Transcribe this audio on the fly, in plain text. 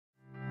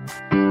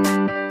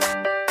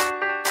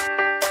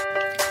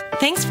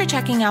Thanks for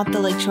checking out the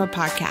Lakeshore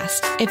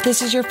Podcast. If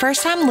this is your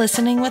first time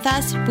listening with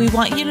us, we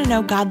want you to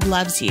know God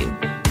loves you.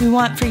 We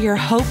want for your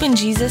hope in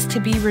Jesus to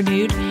be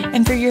renewed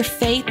and for your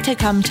faith to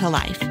come to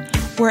life.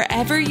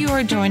 Wherever you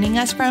are joining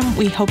us from,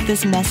 we hope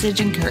this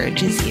message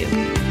encourages you.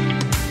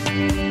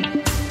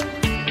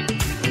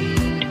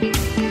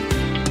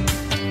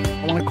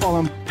 I want to call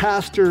him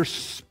Pastor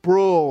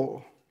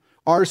Sproul,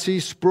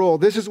 R.C. Sproul.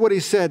 This is what he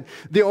said.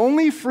 The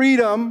only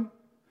freedom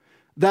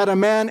that a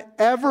man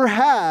ever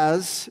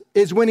has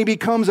is when he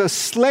becomes a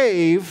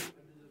slave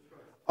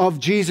of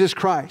Jesus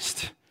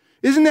Christ.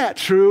 Isn't that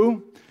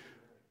true?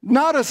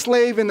 Not a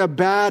slave in a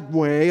bad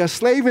way, a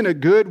slave in a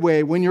good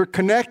way. When you're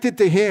connected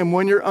to him,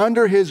 when you're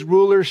under his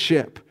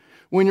rulership,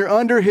 when you're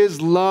under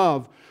his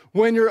love,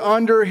 when you're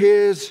under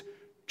his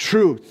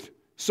truth.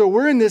 So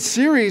we're in this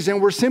series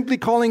and we're simply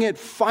calling it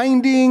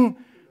Finding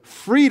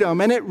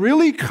Freedom. And it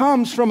really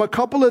comes from a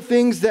couple of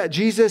things that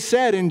Jesus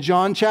said in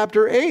John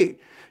chapter 8.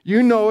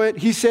 You know it.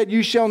 He said,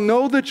 you shall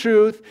know the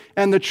truth,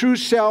 and the truth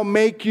shall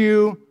make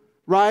you,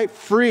 right,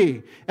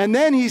 free. And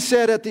then he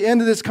said at the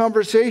end of this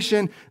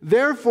conversation,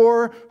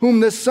 therefore, whom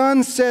the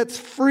Son sets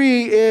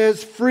free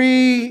is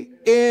free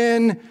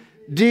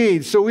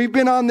indeed. So we've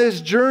been on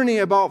this journey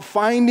about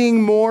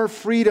finding more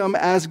freedom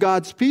as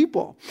God's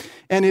people.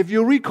 And if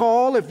you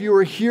recall, if you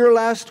were here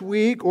last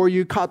week or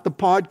you caught the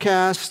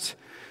podcast,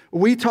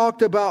 we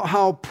talked about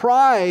how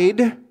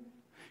pride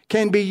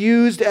can be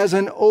used as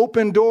an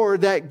open door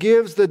that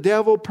gives the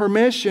devil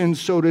permission,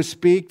 so to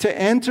speak, to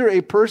enter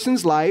a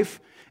person's life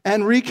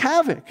and wreak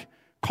havoc,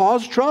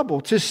 cause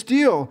trouble, to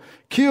steal,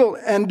 kill,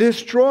 and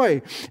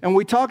destroy. And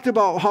we talked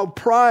about how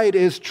pride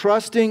is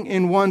trusting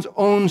in one's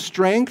own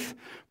strength.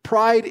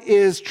 Pride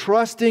is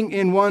trusting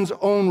in one's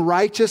own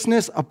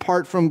righteousness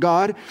apart from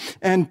God.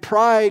 And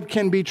pride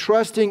can be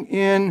trusting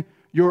in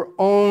your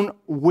own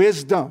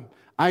wisdom.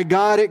 I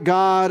got it,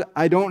 God.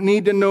 I don't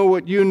need to know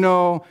what you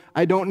know.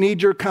 I don't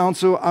need your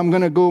counsel. I'm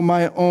going to go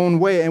my own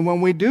way. And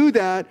when we do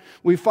that,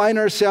 we find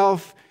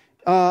ourselves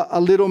a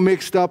little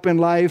mixed up in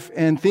life,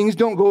 and things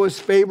don't go as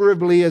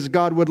favorably as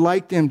God would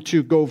like them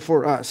to go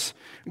for us.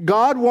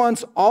 God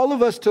wants all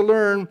of us to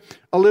learn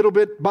a little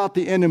bit about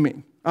the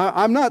enemy.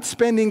 I'm not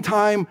spending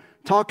time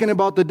talking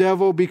about the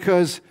devil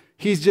because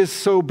he's just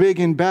so big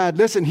and bad.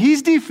 Listen,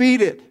 he's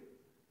defeated.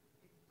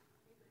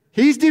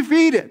 He's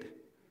defeated.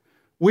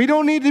 We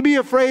don't need to be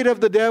afraid of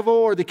the devil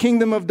or the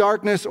kingdom of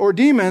darkness or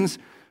demons,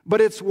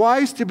 but it's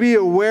wise to be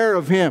aware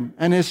of him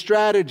and his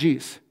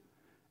strategies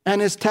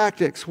and his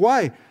tactics.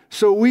 Why?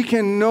 So we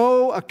can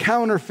know a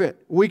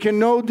counterfeit. We can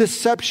know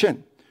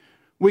deception.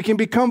 We can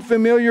become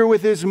familiar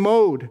with his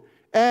mode,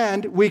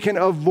 and we can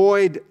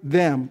avoid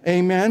them.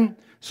 Amen?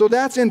 So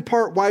that's in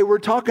part why we're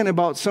talking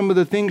about some of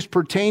the things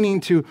pertaining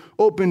to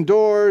open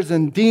doors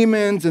and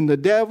demons and the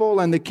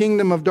devil and the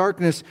kingdom of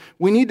darkness.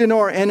 We need to know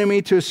our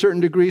enemy to a certain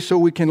degree so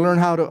we can learn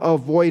how to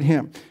avoid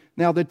him.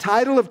 Now, the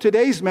title of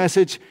today's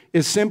message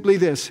is simply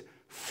this: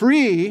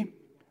 free,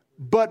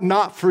 but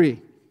not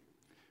free.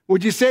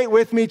 Would you say it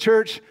with me,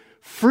 church?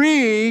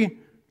 Free,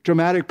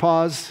 dramatic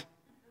pause,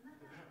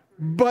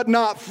 but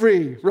not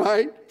free,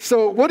 right?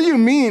 So what do you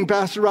mean,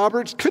 Pastor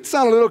Roberts? Could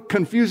sound a little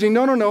confusing.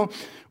 No.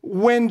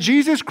 When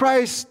Jesus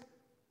Christ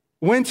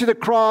went to the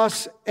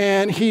cross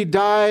and he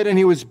died and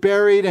he was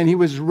buried and he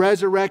was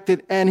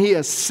resurrected and he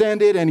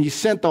ascended and he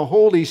sent the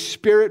Holy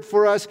Spirit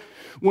for us,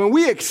 when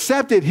we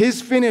accepted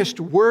his finished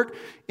work,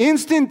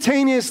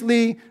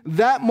 instantaneously,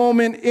 that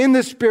moment in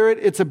the Spirit,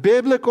 it's a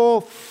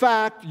biblical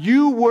fact,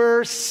 you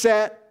were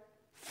set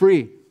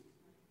free.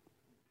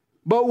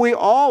 But we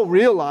all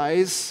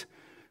realize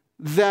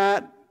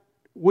that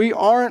we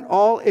aren't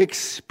all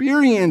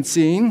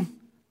experiencing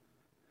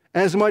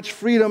as much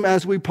freedom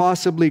as we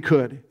possibly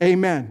could.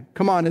 Amen.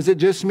 Come on, is it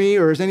just me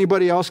or has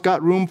anybody else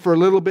got room for a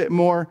little bit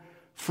more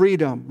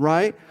freedom,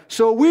 right?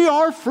 So we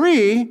are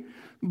free,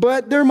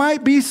 but there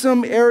might be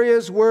some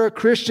areas where a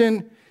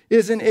Christian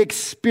isn't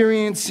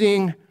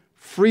experiencing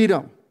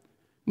freedom.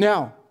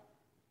 Now,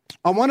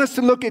 I want us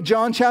to look at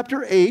John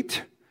chapter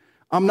 8.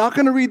 I'm not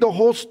going to read the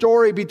whole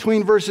story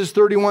between verses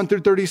 31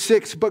 through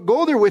 36, but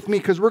go there with me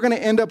because we're going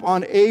to end up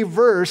on a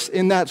verse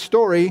in that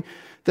story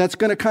that's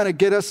going to kind of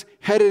get us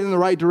headed in the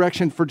right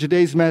direction for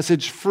today's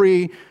message,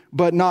 free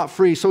but not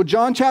free. So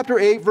John chapter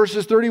 8,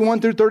 verses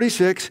 31 through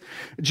 36,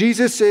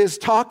 Jesus is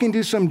talking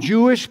to some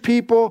Jewish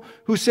people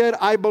who said,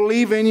 I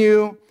believe in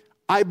you,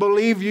 I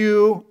believe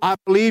you, I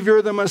believe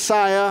you're the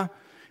Messiah.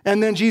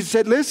 And then Jesus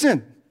said,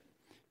 listen,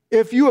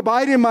 if you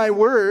abide in my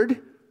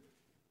word,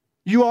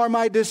 you are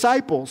my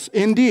disciples,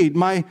 indeed,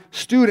 my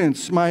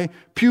students, my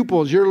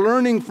pupils. You're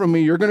learning from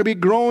me. You're going to be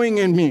growing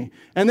in me.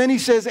 And then he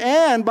says,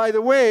 and by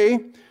the way,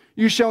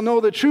 you shall know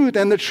the truth,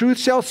 and the truth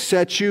shall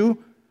set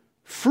you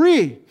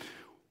free.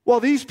 Well,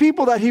 these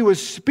people that he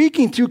was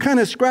speaking to kind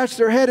of scratched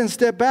their head and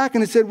stepped back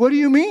and said, what do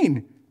you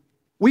mean?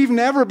 We've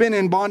never been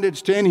in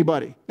bondage to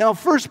anybody. Now,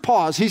 first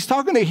pause. He's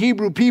talking to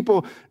Hebrew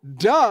people.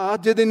 Duh,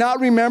 did they not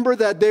remember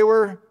that they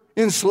were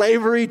in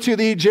slavery to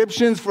the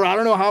Egyptians for I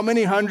don't know how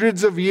many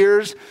hundreds of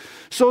years?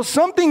 So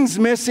something's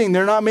missing.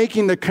 They're not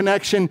making the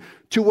connection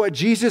to what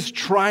Jesus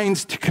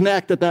tries to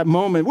connect at that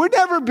moment. We've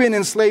never been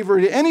in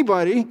slavery to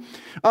anybody.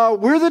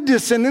 We're the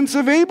descendants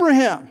of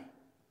Abraham.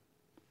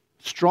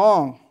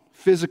 Strong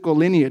physical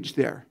lineage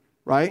there,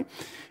 right?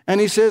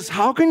 And he says,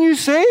 how can you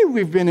say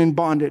we've been in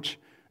bondage?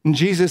 And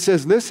Jesus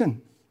says,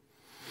 listen,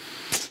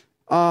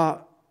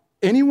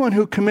 anyone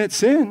who commits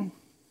sin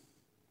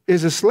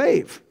is a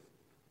slave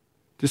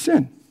to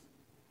sin.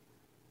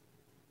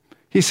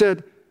 He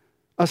said,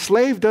 a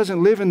slave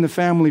doesn't live in the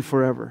family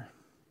forever.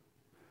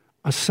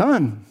 A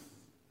son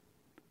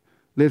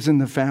lives in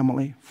the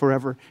family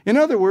forever. In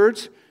other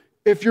words,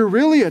 if you're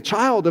really a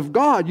child of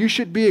God, you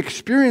should be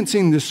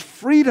experiencing this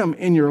freedom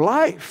in your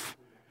life.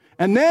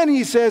 And then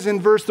he says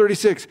in verse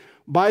 36,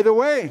 by the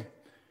way,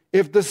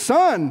 if the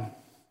Son,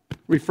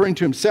 referring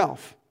to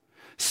himself,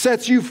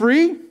 sets you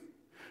free,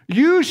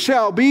 you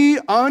shall be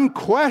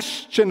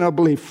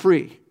unquestionably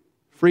free.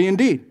 Free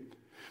indeed.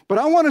 But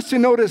I want us to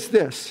notice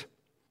this.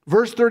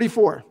 Verse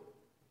 34.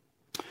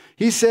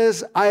 He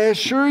says, I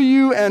assure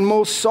you and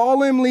most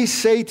solemnly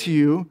say to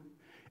you,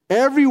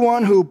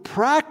 everyone who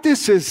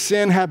practices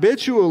sin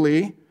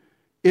habitually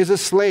is a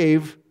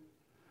slave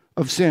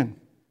of sin.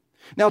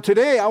 Now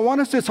today, I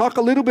want us to talk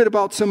a little bit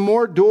about some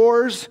more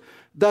doors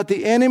that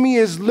the enemy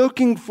is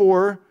looking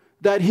for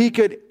that he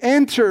could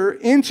enter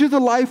into the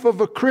life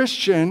of a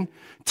Christian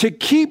to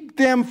keep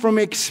them from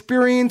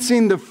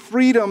experiencing the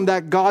freedom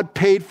that God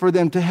paid for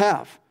them to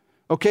have.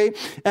 Okay?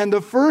 And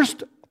the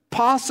first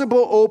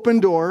possible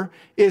open door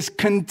is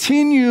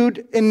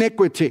continued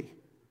iniquity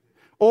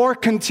or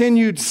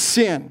continued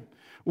sin.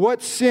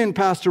 What's sin,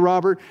 Pastor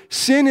Robert?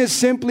 Sin is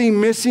simply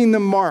missing the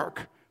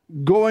mark,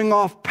 going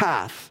off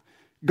path.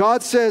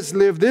 God says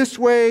live this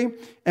way,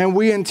 and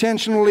we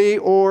intentionally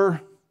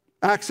or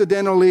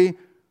accidentally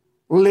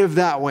live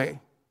that way.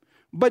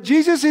 But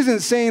Jesus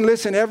isn't saying,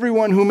 listen,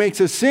 everyone who makes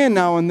a sin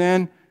now and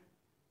then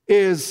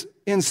is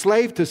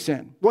enslaved to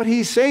sin. What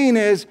he's saying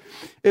is,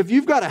 if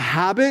you've got a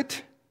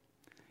habit,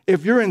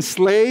 if you're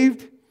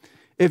enslaved,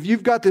 if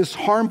you've got this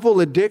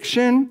harmful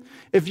addiction,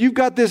 if you've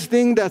got this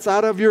thing that's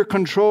out of your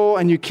control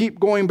and you keep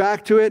going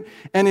back to it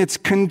and it's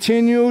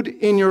continued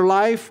in your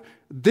life,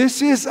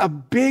 this is a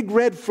big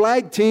red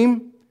flag,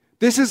 team.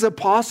 This is a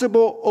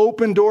possible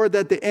open door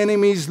that the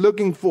enemy's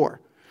looking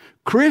for.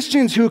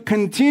 Christians who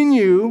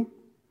continue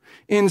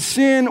in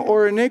sin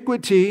or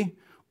iniquity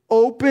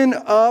open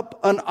up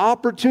an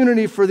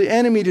opportunity for the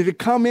enemy to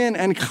come in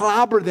and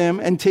clobber them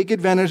and take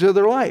advantage of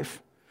their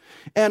life.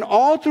 And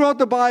all throughout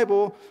the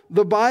Bible,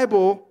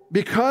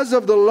 because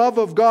of the love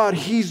of God,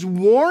 he's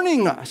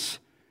warning us.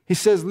 He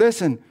says,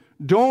 listen,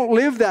 don't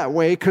live that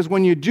way, because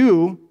when you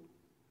do,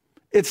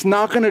 it's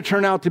not going to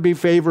turn out to be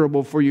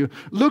favorable for you.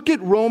 Look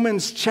at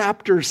Romans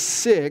chapter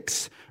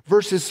 6,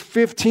 verses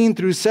 15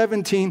 through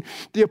 17.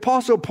 The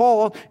Apostle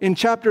Paul in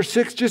chapter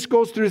 6 just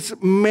goes through this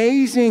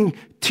amazing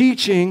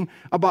teaching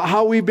about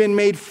how we've been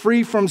made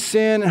free from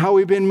sin and how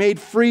we've been made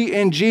free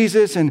in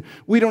Jesus, and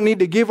we don't need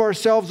to give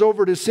ourselves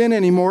over to sin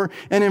anymore.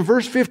 And in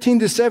verse 15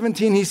 to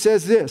 17, he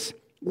says this,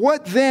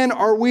 what then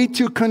are we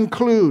to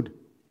conclude?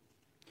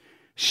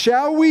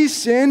 Shall we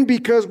sin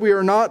because we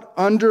are not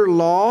under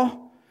law,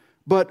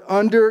 but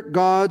under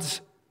God's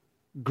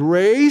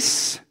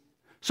grace?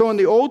 So in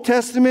the Old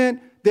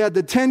Testament, they had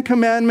the 10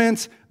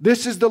 commandments.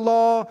 This is the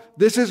law.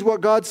 This is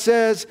what God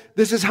says.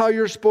 This is how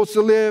you're supposed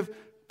to live,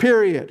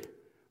 period.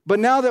 But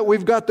now that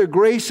we've got the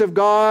grace of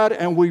God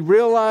and we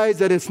realize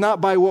that it's not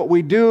by what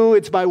we do,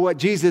 it's by what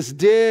Jesus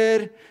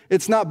did.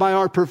 It's not by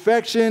our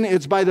perfection,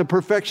 it's by the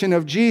perfection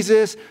of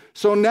Jesus.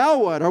 So now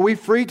what? Are we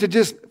free to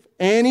just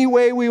any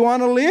way we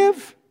want to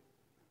live?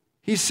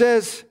 He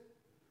says,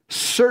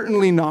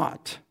 certainly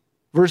not.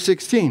 Verse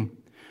 16,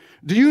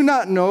 do you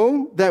not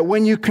know that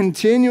when you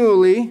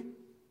continually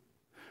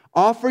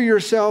offer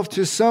yourself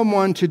to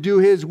someone to do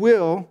his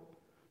will,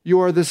 you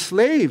are the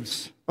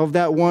slaves of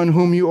that one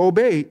whom you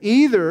obey,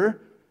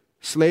 either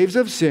slaves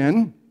of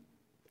sin,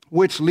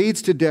 which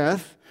leads to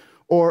death,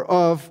 or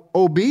of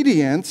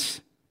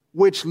obedience,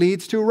 which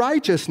leads to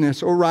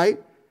righteousness or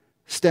right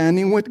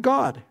standing with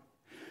God.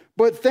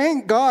 But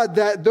thank God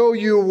that though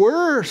you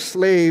were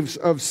slaves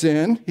of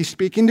sin, he's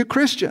speaking to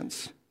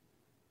Christians,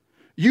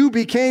 you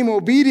became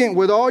obedient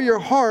with all your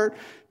heart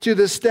to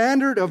the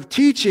standard of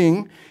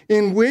teaching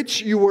in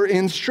which you were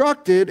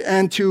instructed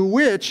and to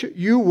which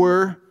you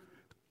were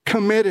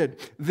committed.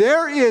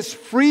 There is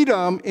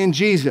freedom in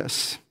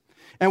Jesus.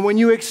 And when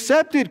you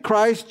accepted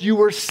Christ, you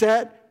were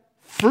set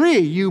free.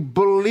 You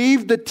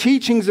believed the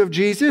teachings of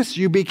Jesus.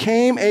 You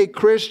became a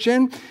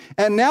Christian.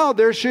 And now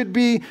there should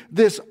be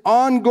this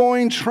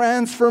ongoing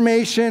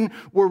transformation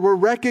where we're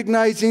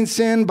recognizing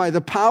sin by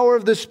the power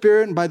of the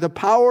Spirit and by the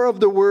power of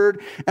the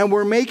Word. And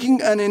we're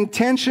making an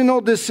intentional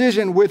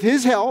decision with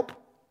His help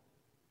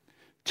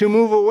to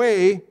move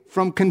away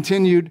from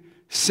continued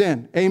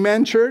sin.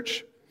 Amen,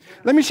 church?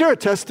 Let me share a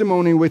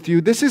testimony with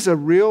you. This is a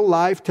real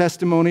life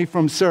testimony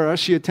from Sarah.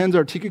 She attends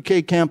our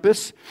TQK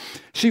campus.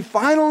 She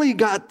finally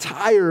got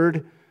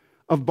tired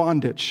of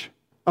bondage,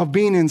 of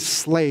being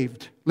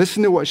enslaved.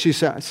 Listen to what she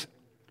says.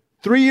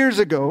 3 years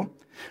ago,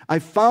 I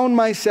found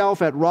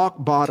myself at rock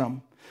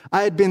bottom.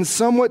 I had been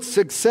somewhat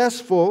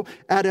successful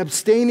at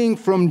abstaining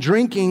from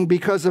drinking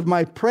because of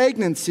my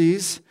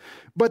pregnancies,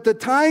 but the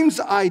times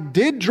I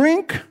did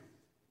drink,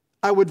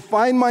 I would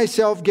find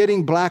myself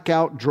getting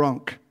blackout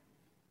drunk.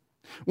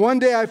 One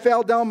day I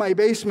fell down my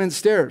basement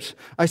stairs.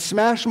 I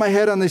smashed my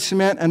head on the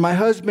cement, and my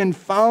husband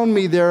found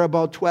me there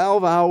about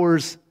 12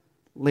 hours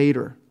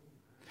later.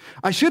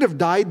 I should have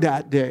died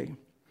that day.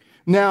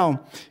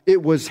 Now,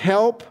 it was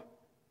help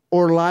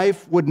or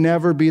life would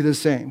never be the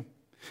same.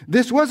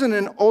 This wasn't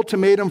an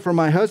ultimatum from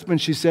my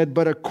husband, she said,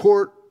 but a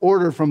court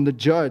order from the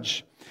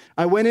judge.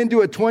 I went into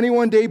a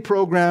 21-day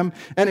program,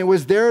 and it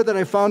was there that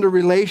I found a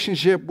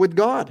relationship with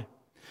God.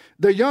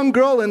 The young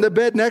girl in the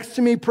bed next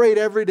to me prayed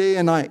every day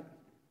and night.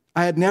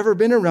 I had never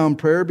been around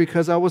prayer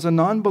because I was a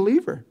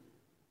non-believer.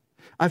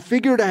 I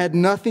figured I had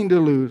nothing to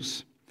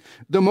lose.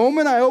 The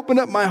moment I opened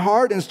up my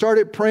heart and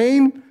started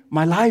praying,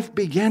 my life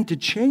began to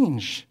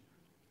change.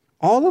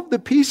 All of the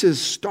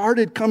pieces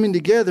started coming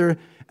together,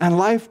 and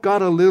life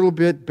got a little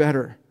bit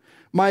better.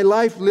 My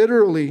life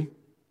literally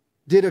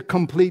did a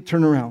complete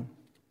turnaround.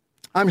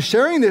 I'm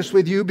sharing this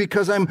with you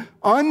because I'm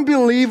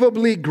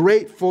unbelievably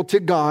grateful to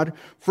God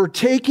for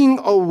taking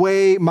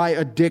away my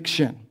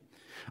addiction.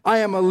 I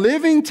am a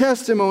living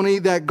testimony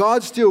that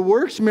God still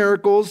works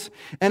miracles,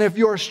 and if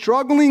you are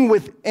struggling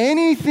with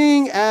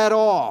anything at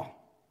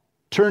all,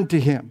 turn to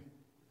Him.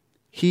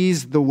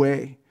 He's the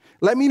way.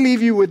 Let me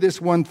leave you with this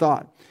one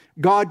thought.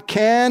 God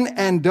can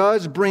and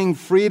does bring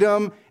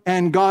freedom,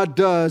 and God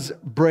does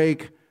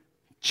break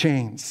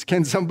chains.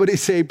 Can somebody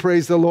say,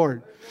 praise the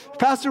Lord?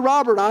 Pastor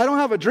Robert, I don't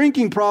have a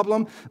drinking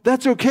problem.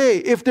 That's okay.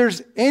 If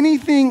there's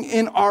anything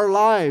in our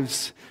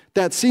lives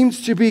that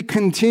seems to be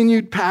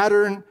continued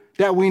pattern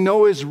that we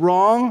know is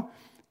wrong,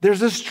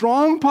 there's a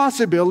strong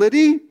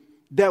possibility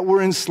that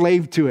we're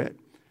enslaved to it.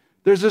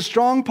 There's a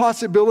strong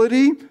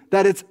possibility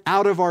that it's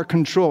out of our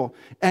control.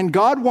 And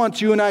God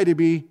wants you and I to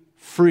be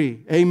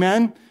free.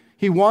 Amen?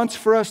 He wants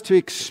for us to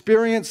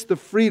experience the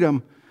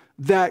freedom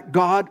that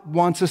God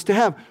wants us to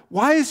have.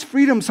 Why is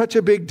freedom such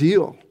a big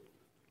deal?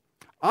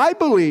 I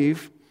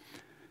believe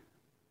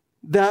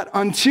that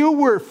until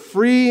we're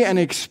free and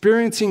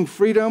experiencing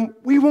freedom,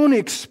 we won't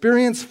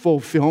experience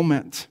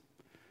fulfillment.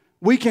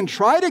 We can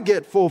try to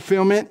get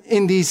fulfillment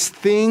in these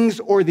things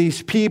or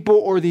these people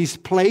or these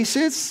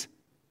places,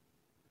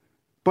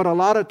 but a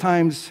lot of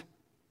times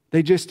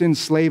they just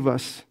enslave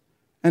us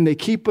and they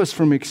keep us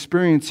from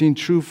experiencing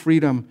true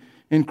freedom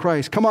in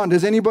Christ. Come on,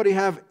 does anybody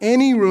have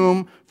any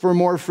room for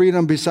more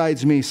freedom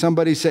besides me?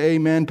 Somebody say,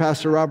 amen,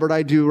 Pastor Robert,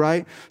 I do,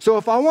 right? So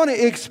if I want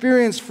to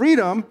experience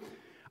freedom,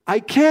 I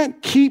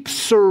can't keep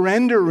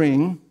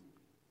surrendering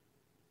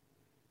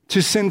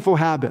to sinful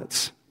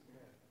habits.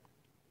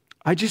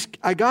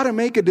 I got to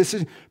make a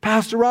decision.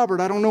 Pastor Robert,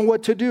 I don't know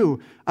what to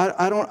do.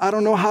 I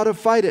don't know how to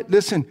fight it.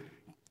 Listen,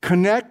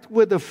 connect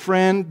with a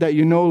friend that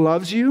you know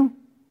loves you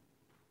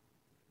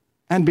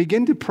and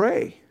begin to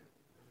pray.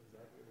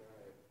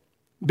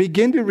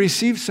 Begin to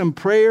receive some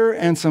prayer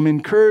and some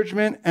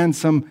encouragement and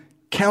some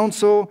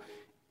counsel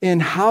in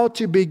how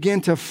to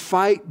begin to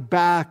fight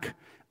back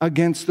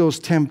against those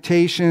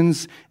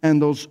temptations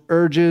and those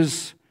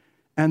urges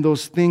and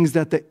those things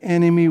that the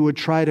enemy would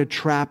try to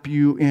trap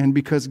you in,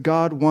 because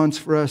God wants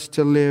for us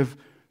to live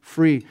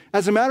free.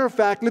 As a matter of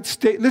fact, let's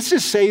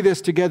just say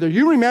this together.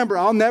 You remember,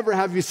 I'll never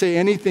have you say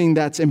anything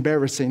that's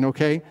embarrassing,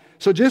 okay?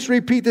 So just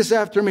repeat this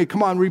after me.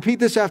 Come on, repeat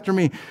this after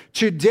me.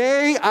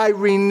 Today I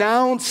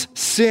renounce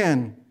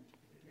sin.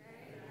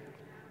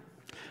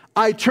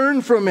 I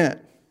turn from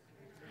it.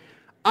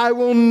 I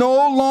will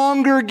no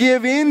longer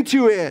give in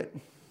to it.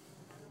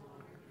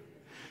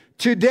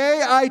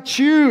 Today I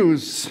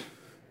choose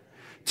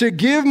to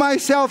give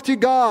myself to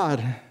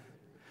God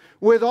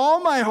with all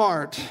my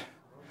heart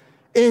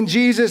in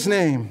Jesus'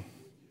 name.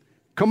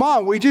 Come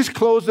on, we just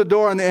closed the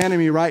door on the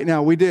enemy right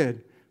now. We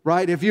did,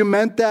 right? If you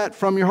meant that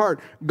from your heart.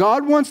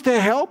 God wants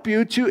to help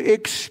you to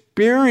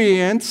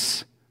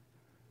experience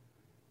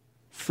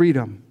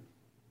freedom.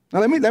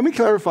 Now let me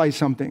clarify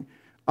something.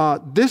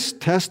 This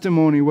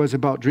testimony was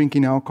about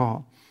drinking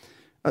alcohol.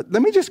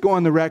 Let me just go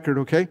on the record,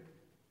 okay?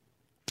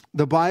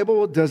 The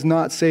Bible does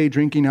not say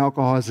drinking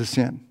alcohol is a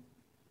sin.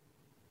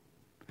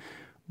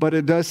 But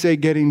it does say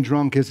getting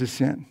drunk is a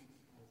sin.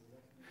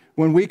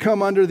 When we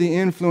come under the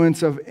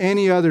influence of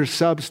any other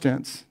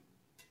substance,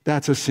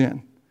 that's a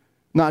sin.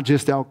 Not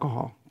just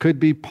alcohol. Could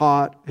be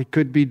pot, it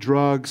could be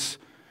drugs,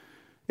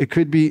 it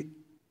could be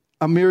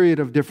a myriad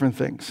of different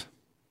things.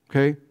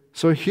 Okay?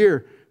 So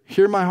hear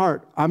my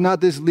heart. I'm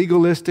not this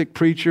legalistic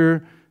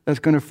preacher that's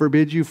going to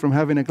forbid you from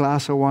having a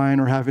glass of wine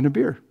or having a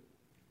beer,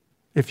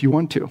 if you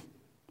want to.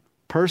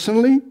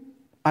 Personally,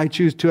 I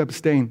choose to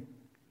abstain.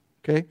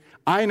 Okay?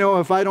 I know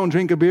if I don't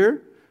drink a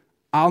beer,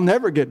 I'll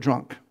never get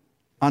drunk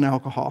on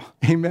alcohol.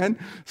 Amen?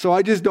 So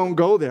I just don't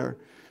go there.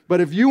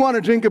 But if you want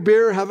to drink a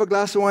beer, have a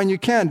glass of wine, you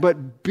can.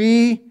 But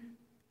be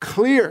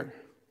clear.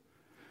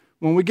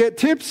 When we get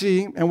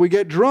tipsy and we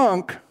get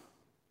drunk,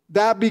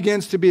 that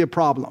begins to be a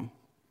problem.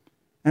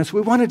 And so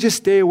we want to just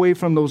stay away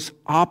from those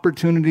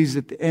opportunities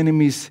that the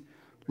enemy's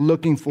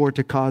looking for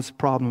to cause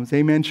problems.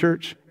 Amen,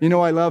 church? You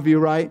know I love you,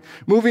 right?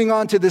 Moving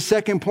on to the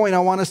second point I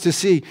want us to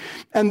see.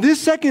 And this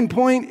second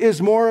point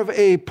is more of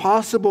a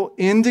possible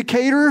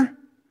indicator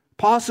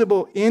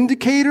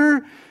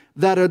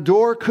that a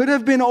door could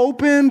have been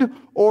opened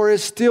or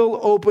is still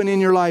open in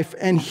your life.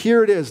 And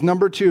here it is,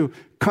 number 2,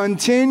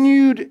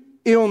 continued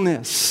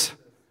illness.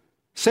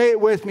 Say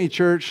it with me,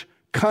 church.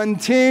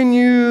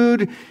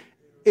 Continued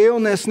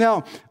illness.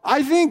 Now,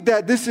 I think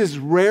that this is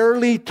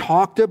rarely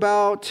talked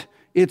about.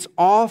 It's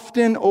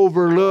often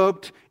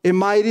overlooked. It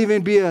might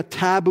even be a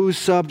taboo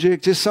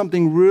subject, just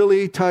something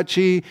really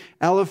touchy,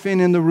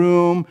 elephant in the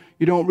room.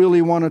 You don't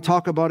really want to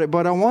talk about it.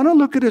 But I want to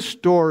look at a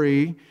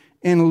story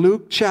in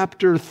Luke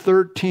chapter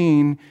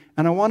 13,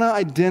 and I want to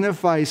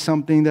identify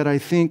something that I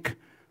think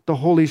the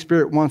Holy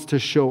Spirit wants to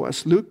show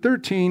us. Luke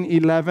 13,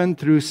 11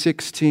 through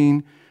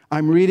 16.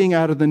 I'm reading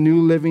out of the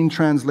New Living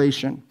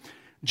Translation.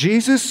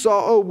 Jesus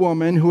saw a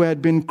woman who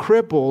had been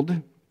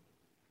crippled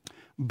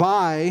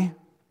by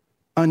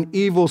an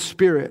evil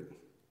spirit.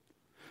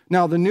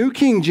 Now, the New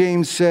King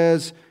James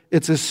says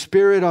it's a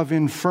spirit of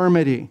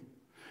infirmity.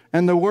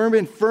 And the word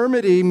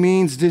infirmity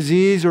means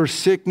disease or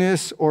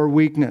sickness or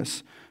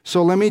weakness.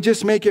 So let me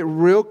just make it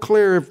real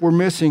clear if we're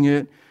missing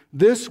it.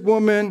 This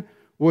woman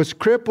was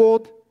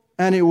crippled,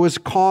 and it was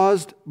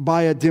caused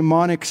by a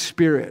demonic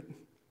spirit,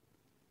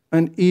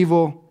 an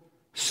evil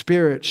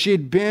spirit.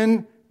 She'd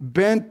been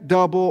bent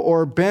double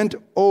or bent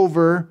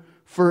over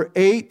for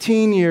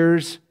 18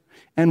 years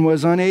and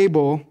was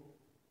unable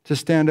to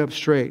stand up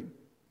straight.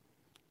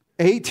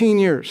 18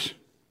 years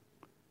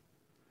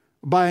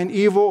by an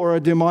evil or a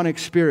demonic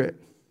spirit.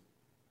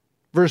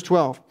 Verse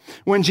 12.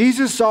 When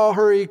Jesus saw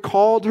her, he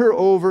called her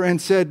over and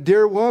said,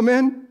 "Dear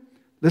woman,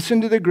 listen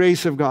to the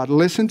grace of God.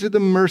 Listen to the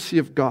mercy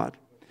of God.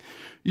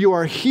 You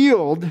are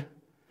healed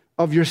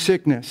of your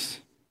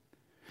sickness."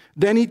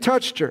 Then he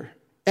touched her,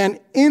 and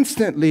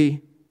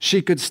instantly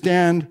she could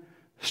stand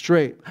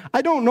straight.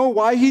 I don't know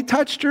why he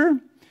touched her.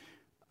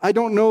 I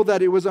don't know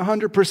that it was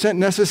 100%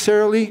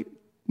 necessarily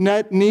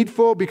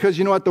needful, because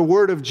you know at the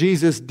word of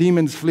Jesus,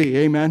 demons flee.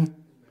 Amen?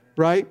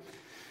 Right?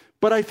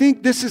 But I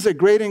think this is a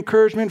great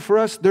encouragement for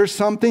us. There's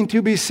something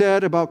to be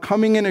said about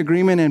coming in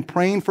agreement and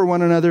praying for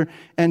one another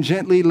and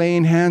gently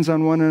laying hands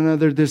on one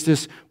another. There's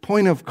this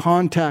point of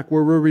contact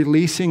where we're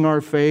releasing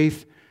our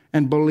faith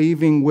and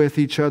believing with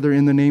each other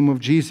in the name of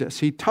Jesus.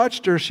 He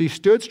touched her. She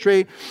stood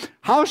straight.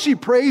 How she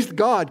praised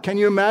God. Can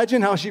you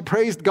imagine how she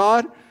praised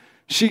God?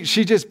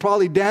 She just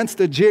probably danced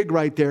a jig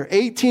right there.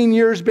 18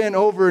 years bent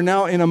over.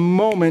 Now in a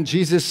moment,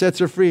 Jesus sets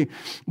her free.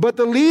 But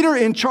the leader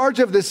in charge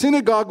of the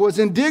synagogue was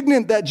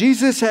indignant that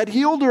Jesus had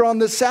healed her on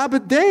the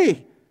Sabbath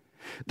day.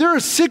 There are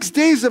 6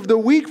 days of the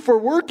week for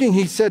working,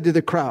 he said to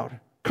the crowd.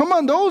 Come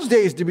on those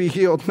days to be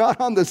healed, not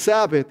on the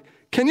Sabbath.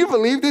 Can you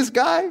believe this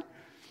guy?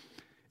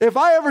 If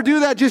I ever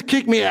do that, just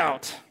kick me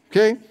out.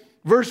 Okay?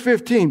 Verse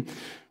 15.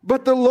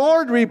 But the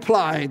Lord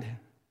replied,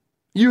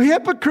 "You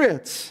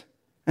hypocrites."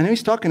 And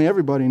he's talking to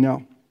everybody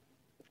now.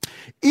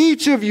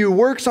 "Each of you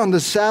works on the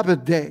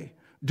Sabbath day.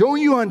 Don't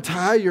you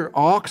untie your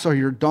ox or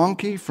your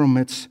donkey from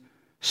its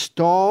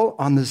stall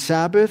on the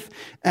Sabbath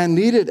and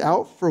lead it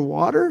out for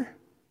water?"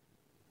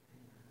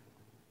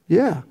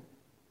 Yeah.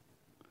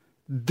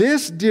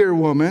 This dear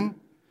woman,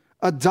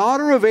 a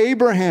daughter of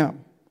Abraham.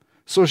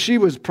 So she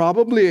was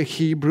probably a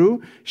Hebrew.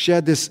 She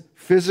had this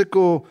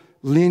physical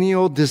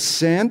lineal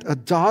descent, a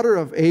daughter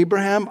of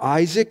Abraham,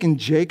 Isaac, and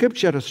Jacob.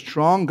 She had a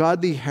strong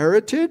godly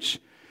heritage.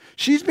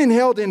 She's been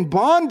held in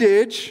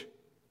bondage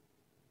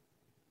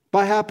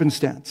by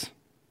happenstance,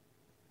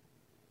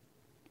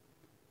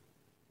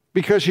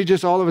 because she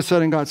just all of a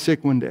sudden got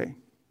sick one day.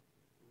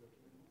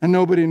 And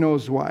nobody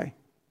knows why.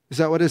 Is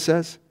that what it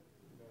says?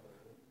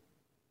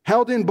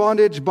 Held in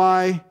bondage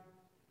by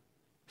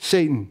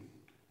Satan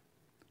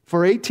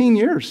for 18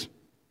 years.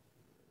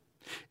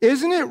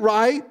 Isn't it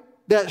right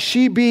that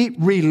she be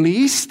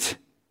released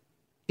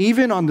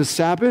even on the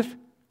Sabbath?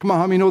 Come on,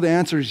 how many know the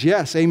answer is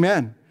yes?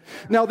 Amen.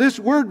 Now, this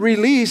word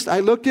released, I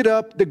looked it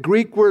up, the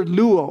Greek word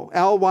luo,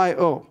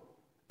 L-Y-O.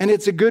 And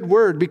it's a good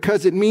word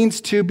because it means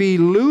to be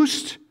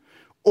loosed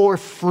or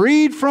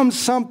freed from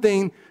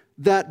something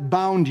that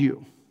bound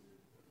you.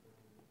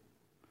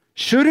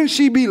 Shouldn't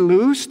she be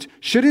loosed?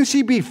 Shouldn't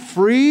she be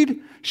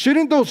freed?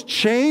 Shouldn't those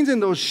chains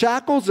and those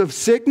shackles of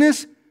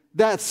sickness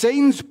that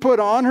Satan's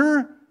put on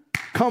her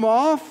come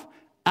off?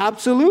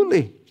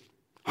 Absolutely.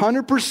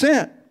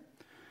 100%.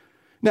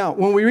 Now,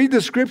 when we read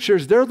the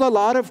scriptures, there's a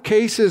lot of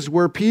cases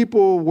where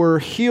people were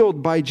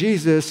healed by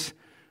Jesus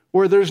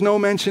where there's no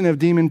mention of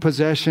demon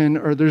possession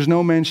or there's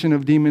no mention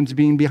of demons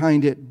being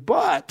behind it.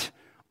 But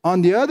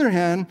on the other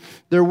hand,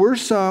 there were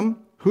some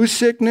whose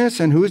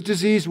sickness and whose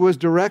disease was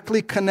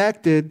directly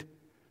connected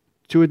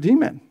to a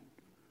demon,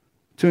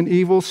 to an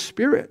evil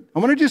spirit. I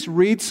want to just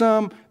read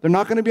some. They're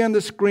not going to be on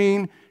the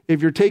screen.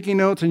 If you're taking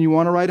notes and you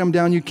want to write them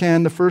down, you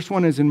can. The first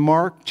one is in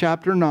Mark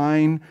chapter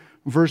 9,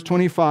 verse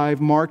 25.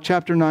 Mark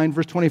chapter 9,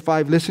 verse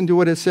 25. Listen to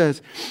what it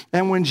says.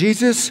 And when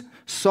Jesus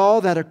saw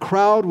that a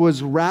crowd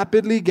was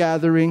rapidly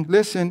gathering,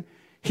 listen,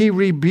 he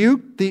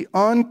rebuked the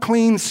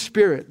unclean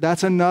spirit.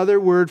 That's another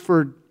word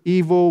for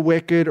evil,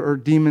 wicked, or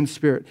demon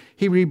spirit.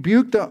 He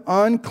rebuked the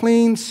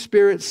unclean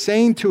spirit,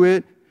 saying to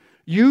it,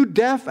 "You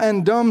deaf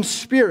and dumb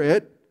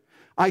spirit,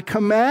 I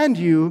command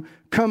you,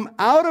 come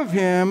out of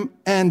him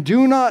and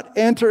do not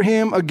enter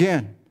him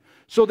again."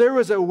 So there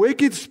was a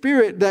wicked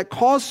spirit that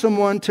caused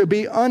someone to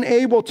be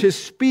unable to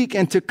speak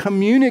and to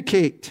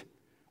communicate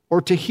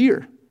or to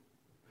hear.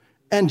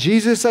 And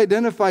Jesus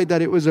identified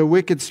that it was a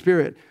wicked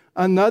spirit.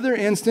 Another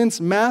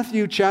instance,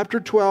 Matthew chapter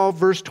 12,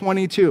 verse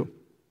 22.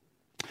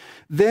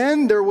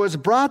 Then there was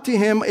brought to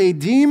him a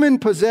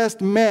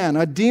demon-possessed man,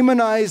 a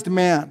demonized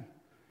man.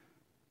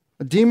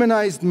 A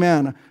demonized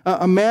man.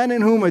 A man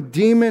in whom a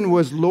demon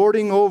was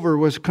lording over,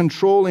 was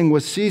controlling,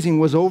 was seizing,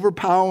 was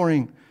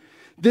overpowering.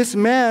 This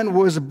man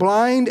was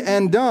blind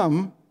and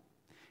dumb,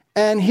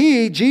 and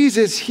he,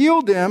 Jesus,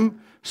 healed him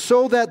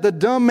so that the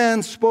dumb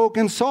man spoke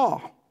and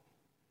saw.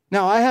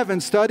 Now, I haven't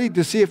studied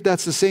to see if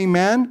that's the same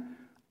man.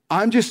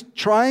 I'm just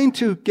trying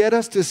to get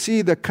us to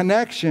see the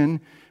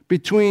connection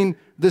between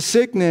the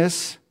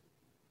sickness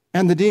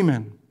and the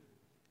demon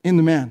in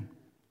the man.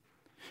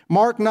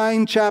 Mark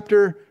 9,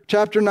 chapter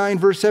 9,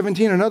 verse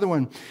 17, another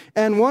one.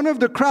 And one of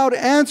the crowd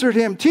answered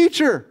him,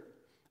 "Teacher,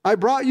 I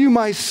brought you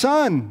my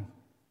son."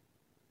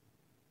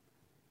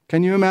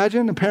 Can you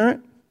imagine a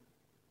parent?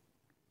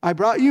 "I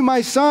brought you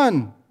my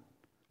son,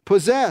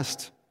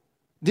 possessed,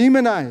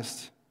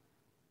 demonized,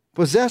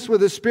 possessed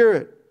with a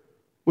spirit,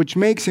 which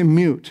makes him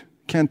mute,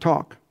 can't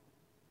talk."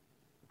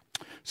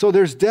 So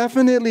there's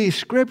definitely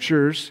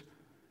scriptures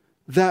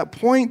that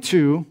point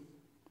to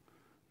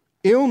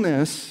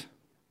illness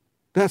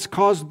that's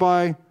caused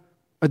by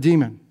a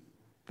demon,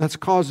 that's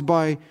caused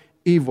by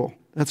evil,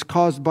 that's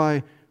caused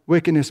by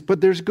wickedness. But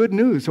there's good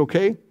news,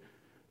 okay?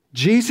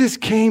 Jesus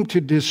came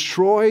to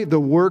destroy the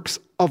works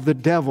of the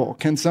devil.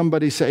 Can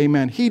somebody say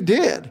amen? He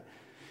did.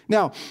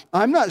 Now,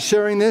 I'm not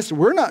sharing this.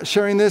 We're not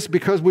sharing this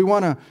because we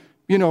want to,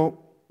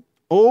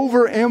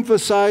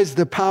 overemphasize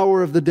the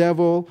power of the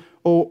devil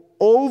or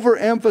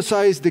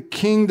overemphasize the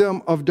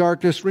kingdom of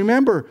darkness.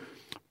 Remember,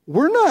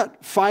 we're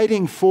not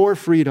fighting for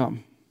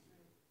freedom.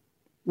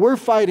 We're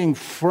fighting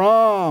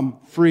from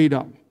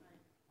freedom.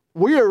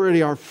 We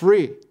already are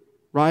free,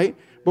 right?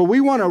 But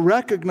we want to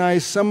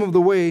recognize some of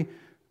the way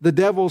the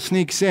devil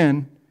sneaks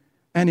in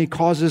and he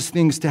causes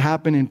things to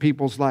happen in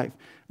people's life.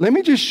 Let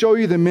me just show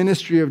you the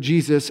ministry of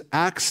Jesus,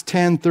 Acts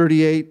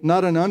 10:38,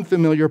 not an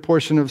unfamiliar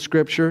portion of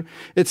Scripture.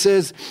 It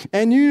says,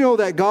 "And you know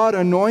that God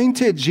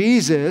anointed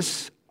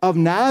Jesus of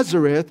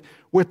Nazareth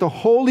with the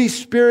Holy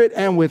Spirit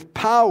and with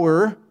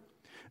power.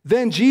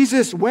 Then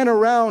Jesus went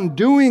around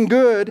doing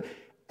good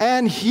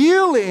and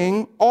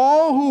healing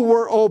all who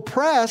were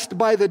oppressed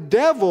by the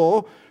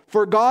devil,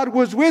 for God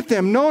was with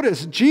him."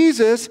 Notice,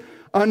 Jesus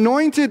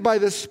anointed by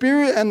the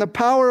Spirit and the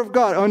power of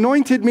God.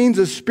 Anointed means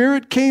the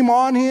Spirit came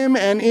on him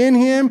and in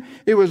him.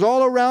 It was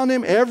all around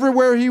him.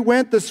 Everywhere he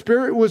went, the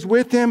Spirit was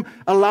with him,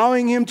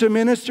 allowing him to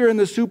minister in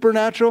the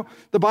supernatural.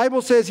 The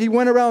Bible says he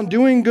went around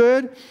doing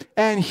good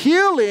and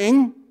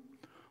healing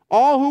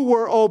all who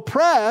were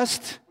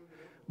oppressed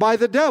by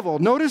the devil.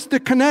 Notice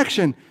the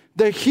connection.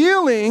 The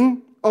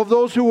healing of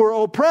those who were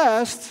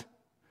oppressed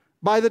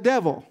by the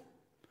devil.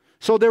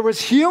 So there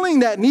was healing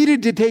that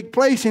needed to take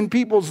place in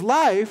people's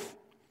life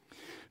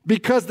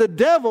because the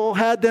devil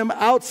had them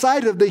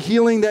outside of the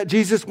healing that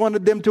Jesus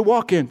wanted them to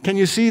walk in. Can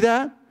you see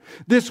that?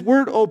 This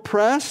word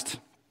oppressed,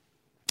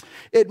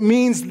 it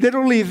means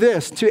literally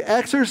this: to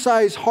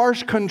exercise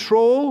harsh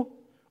control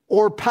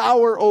or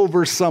power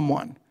over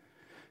someone.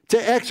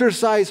 To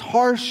exercise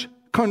harsh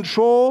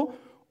control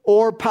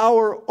or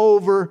power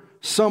over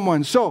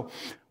someone. So,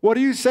 what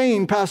are you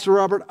saying, Pastor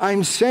Robert?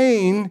 I'm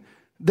saying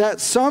that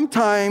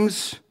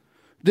sometimes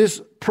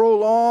this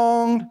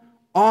prolonged,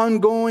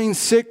 ongoing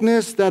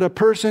sickness that a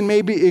person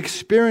may be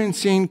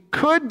experiencing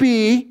could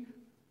be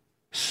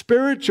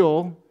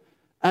spiritual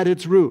at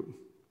its root.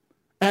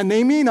 And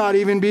they may not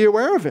even be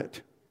aware of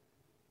it.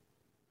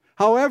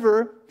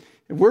 However,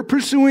 if we're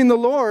pursuing the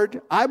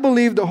Lord, I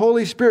believe the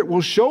Holy Spirit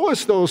will show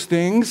us those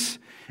things,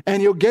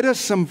 and He'll get us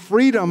some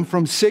freedom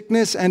from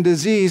sickness and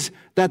disease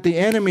that the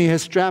enemy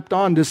has strapped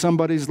on to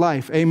somebody's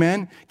life.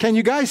 Amen? Can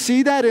you guys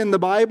see that in the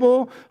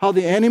Bible? How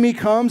the enemy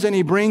comes and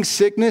he brings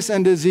sickness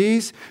and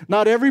disease?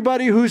 Not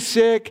everybody who's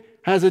sick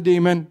has a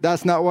demon.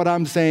 That's not what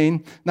I'm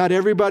saying. Not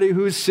everybody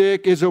who's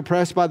sick is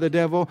oppressed by the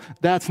devil.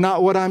 That's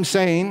not what I'm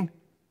saying.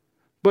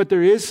 But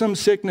there is some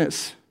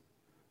sickness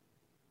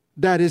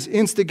that is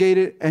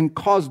instigated and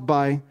caused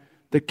by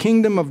the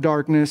kingdom of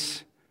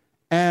darkness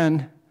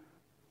and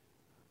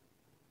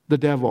the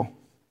devil.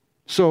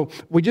 So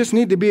we just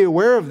need to be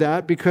aware of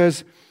that,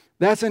 because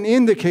that's an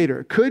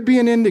indicator. Could be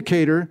an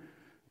indicator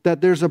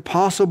that there's a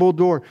possible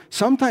door.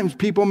 Sometimes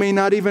people may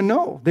not even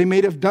know. They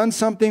may have done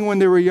something when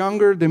they were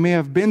younger. They may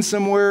have been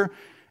somewhere,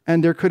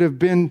 and there could have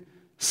been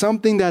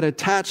something that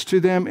attached to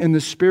them in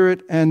the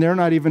spirit, and they're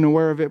not even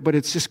aware of it, but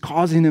it's just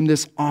causing them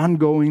this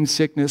ongoing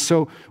sickness.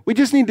 So we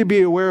just need to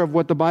be aware of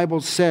what the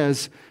Bible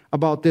says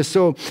about this.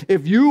 So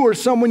if you or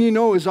someone you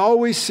know is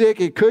always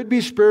sick, it could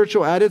be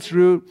spiritual at its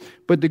root,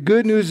 but the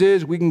good news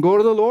is we can go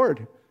to the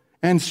Lord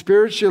And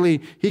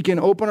spiritually, he can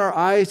open our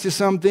eyes to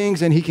some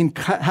things, and he can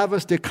have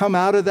us to come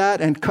out of that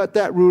and cut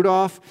that root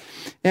off.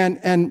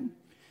 And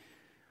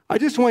I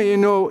just want you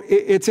to know,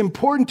 it's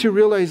important to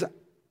realize,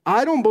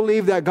 I don't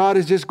believe that God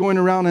is just going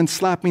around and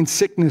slapping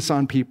sickness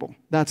on people.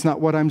 That's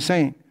not what I'm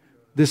saying.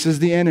 This is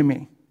the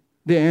enemy.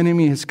 The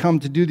enemy has come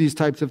to do these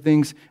types of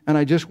things, and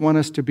I just want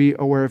us to be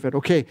aware of it.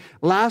 Okay,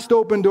 last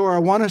open door I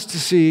want us to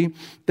see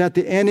that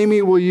the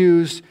enemy will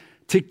use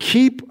to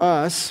keep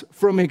us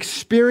from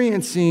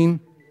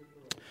experiencing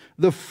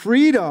the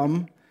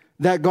freedom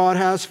that God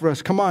has for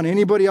us. Come on,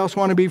 anybody else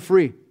want to be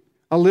free?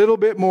 A little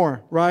bit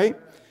more, right?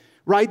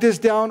 Write this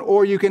down,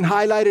 or you can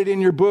highlight it in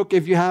your book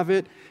if you have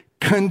it.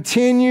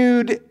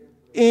 Continued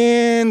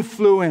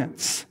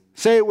influence.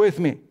 Say it with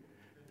me.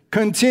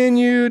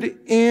 Continued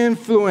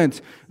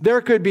influence.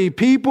 There could be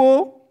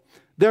people,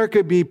 there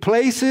could be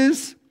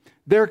places,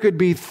 there could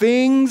be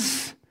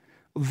things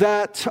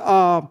that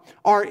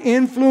are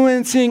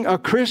influencing a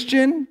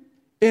Christian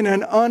in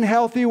an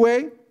unhealthy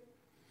way,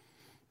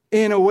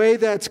 in a way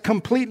that's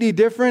completely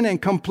different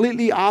and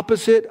completely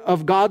opposite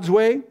of God's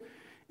way.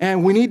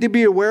 And we need to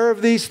be aware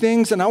of these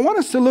things. And I want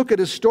us to look at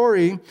a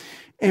story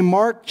in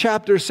Mark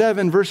chapter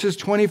 7, verses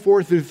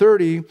 24 through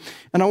 30.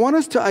 And I want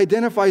us to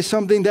identify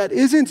something that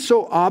isn't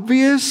so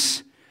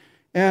obvious.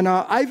 And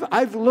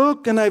I've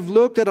looked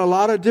at a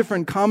lot of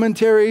different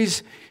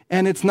commentaries,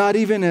 and it's not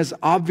even as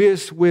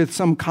obvious with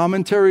some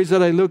commentaries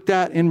that I looked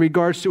at in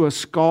regards to a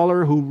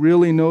scholar who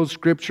really knows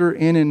Scripture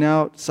in and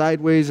out,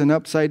 sideways and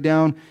upside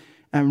down,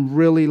 and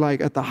really like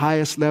at the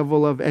highest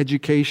level of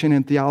education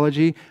and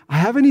theology. I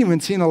haven't even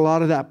seen a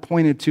lot of that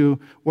pointed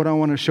to what I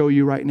want to show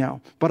you right now.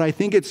 But I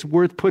think it's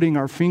worth putting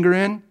our finger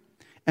in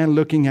and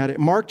looking at it.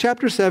 Mark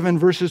chapter 7,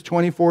 verses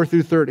 24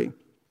 through 30.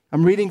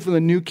 I'm reading from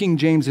the New King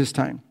James this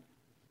time.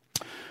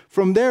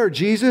 From there,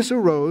 Jesus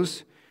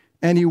arose,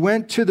 and he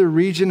went to the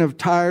region of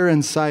Tyre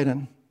and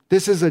Sidon.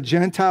 This is a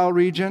Gentile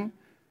region.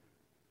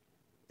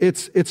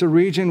 It's a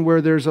region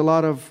where there's a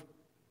lot of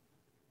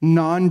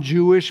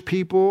non-Jewish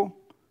people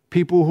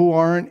who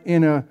aren't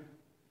in a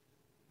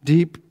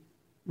deep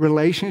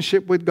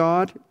relationship with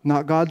God,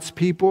 not God's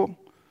people,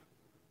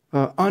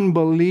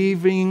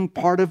 unbelieving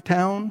part of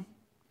town.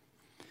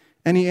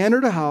 And he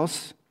entered a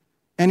house,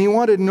 and he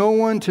wanted no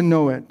one to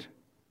know it,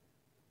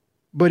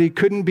 but he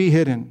couldn't be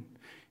hidden.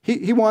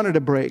 He wanted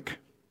a break.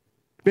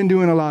 Been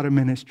doing a lot of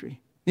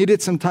ministry.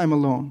 Needed some time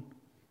alone.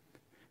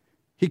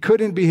 He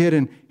couldn't be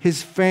hidden.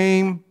 His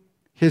fame,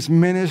 his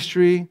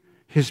ministry,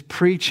 his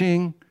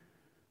preaching,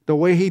 the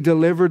way he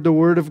delivered the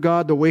word of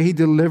God, the way he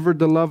delivered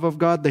the love of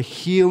God, the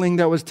healing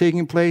that was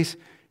taking place,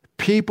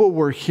 people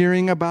were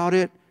hearing about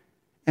it,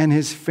 and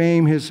his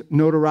fame, his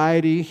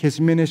notoriety, his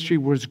ministry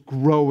was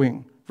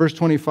growing. Verse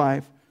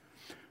 25.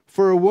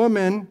 For a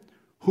woman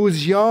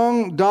whose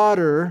young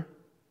daughter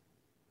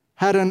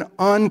had an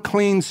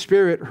unclean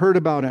spirit heard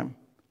about him.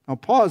 Now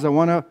pause, I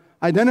want to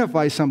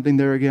identify something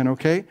there again,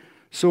 okay?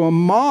 So a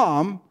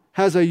mom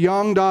has a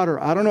young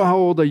daughter. I don't know how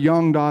old a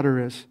young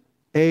daughter is.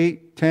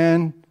 8,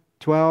 10,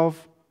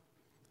 12.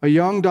 A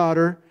young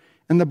daughter.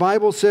 And the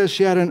Bible says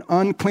she had an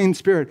unclean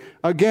spirit.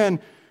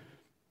 Again,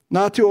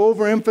 not to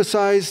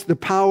overemphasize the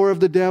power of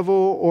the devil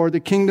or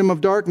the kingdom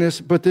of darkness,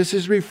 but this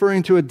is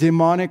referring to a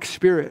demonic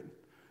spirit,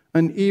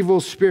 an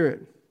evil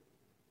spirit.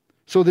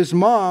 So this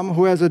mom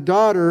who has a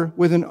daughter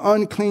with an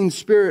unclean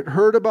spirit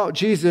heard about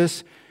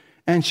Jesus,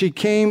 and she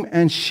came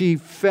and she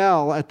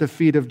fell at the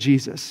feet of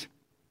Jesus.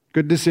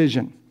 Good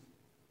decision.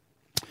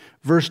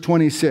 Verse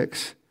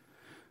 26.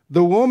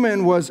 The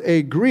woman was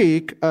a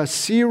Greek, a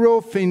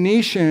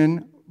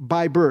Syro-Phoenician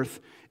by birth.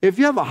 If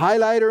you have a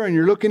highlighter and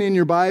you're looking in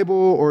your Bible,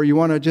 or you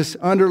want to just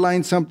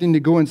underline something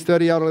to go and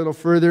study out a little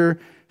further,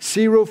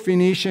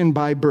 Syro-Phoenician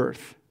by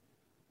birth.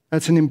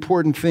 That's an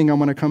important thing. I'm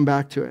going to come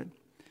back to it.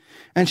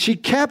 And she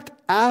kept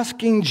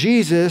asking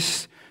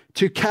Jesus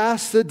to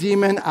cast the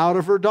demon out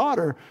of her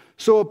daughter.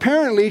 So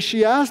apparently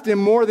she asked him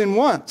more than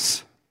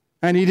once,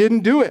 and he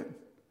didn't do it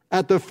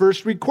at the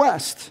first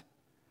request.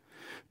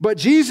 But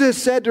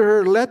Jesus said to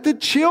her, let the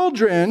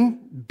children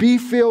be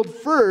filled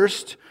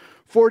first,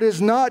 for it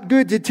is not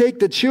good to take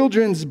the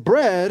children's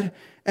bread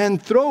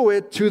and throw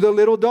it to the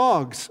little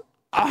dogs.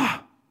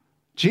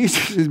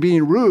 Jesus is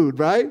being rude,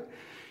 right?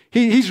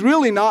 He's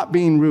really not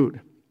being rude.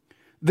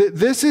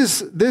 This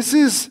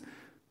is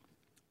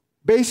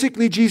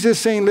basically Jesus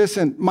saying,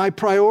 listen, my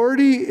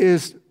priority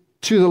is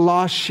to the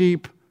lost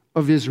sheep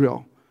of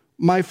Israel.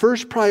 My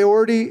first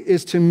priority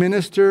is to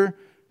minister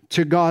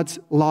to God's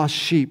lost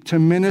sheep, to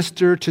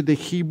minister to the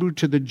Hebrew,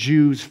 to the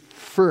Jews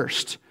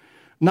first,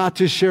 not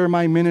to share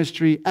my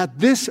ministry at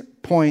this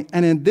point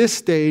and in this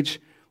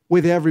stage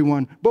with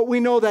everyone. But we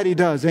know that he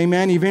does.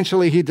 Amen.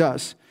 Eventually he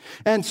does.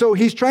 And so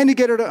he's trying to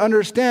get her to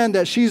understand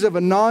that she's of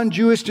a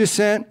non-Jewish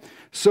descent.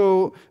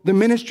 So the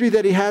ministry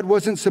that he had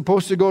wasn't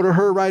supposed to go to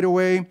her right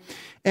away.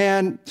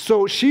 And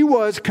so she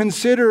was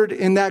considered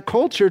in that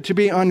culture to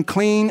be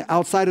unclean,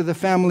 outside of the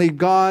family of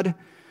God.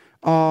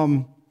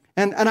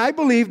 And I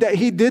believe that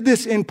he did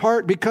this in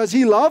part because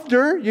he loved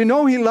her. You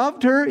know, he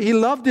loved her. He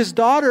loved his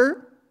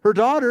daughter, her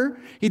daughter.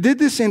 He did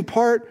this in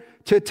part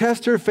to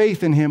test her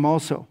faith in him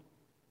also.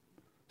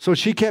 So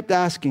she kept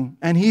asking,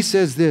 and he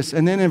says this,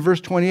 and then in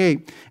verse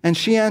 28, and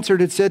she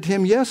answered and said to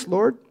him, yes,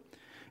 Lord,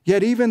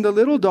 yet even the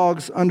little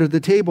dogs under the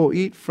table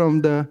eat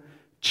from the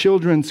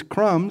children's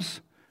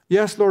crumbs.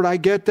 Yes, Lord, I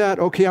get that.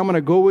 Okay, I'm going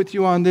to go with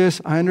you on this.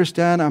 I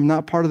understand I'm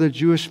not part of the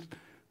Jewish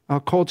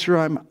culture.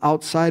 I'm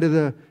outside of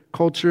the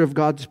culture of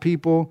God's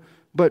people.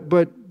 But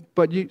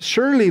you,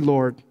 surely,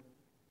 Lord,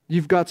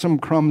 you've got some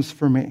crumbs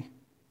for me.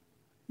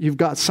 You've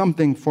got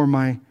something for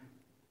my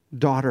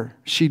daughter.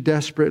 She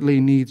desperately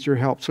needs your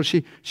help. So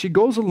she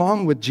goes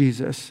along with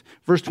Jesus.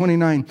 Verse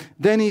 29,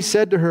 then he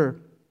said to her,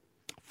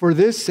 for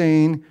this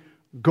saying,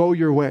 go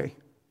your way.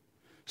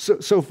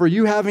 So for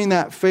you having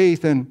that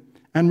faith and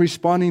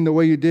responding the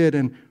way you did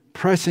and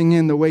pressing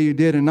in the way you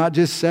did and not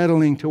just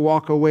settling to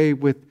walk away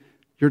with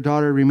your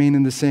daughter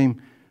remaining the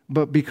same,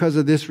 but because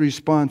of this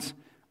response,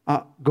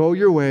 go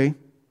your way.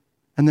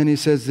 And then he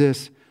says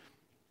this,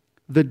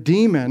 the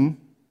demon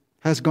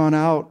has gone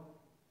out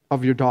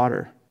of your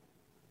daughter.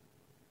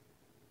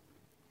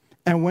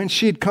 And when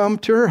she'd come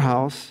to her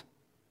house,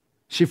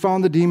 she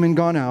found the demon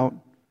gone out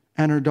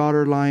and her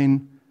daughter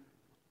lying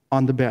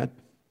on the bed.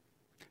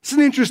 It's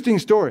an interesting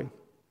story.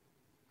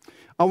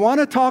 I want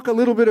to talk a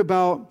little bit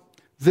about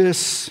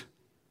this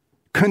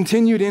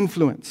continued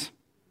influence.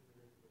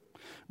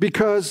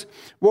 Because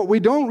what we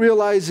don't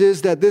realize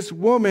is that this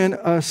woman,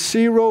 a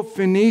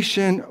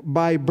Syro-Phoenician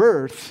by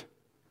birth,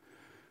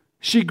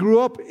 she grew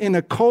up in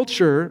a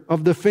culture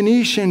of the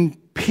Phoenician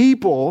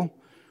people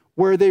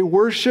where they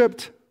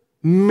worshiped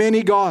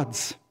many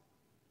gods.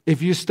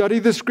 If you study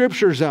the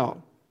scriptures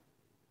out,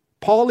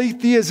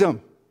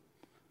 polytheism.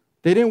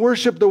 They didn't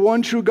worship the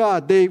one true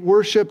God. They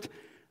worshiped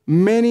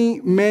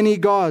many, many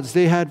gods.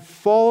 They had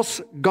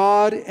false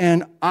god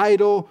and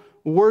idol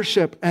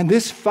worship. And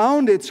this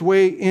found its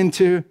way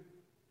into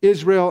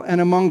Israel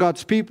and among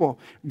God's people.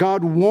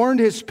 God warned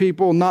his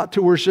people not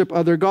to worship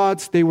other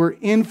gods. They were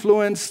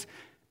influenced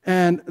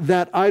and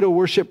that idol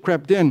worship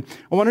crept in.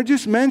 I want to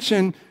just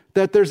mention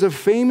that there's a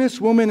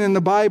famous woman in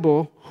the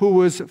Bible who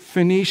was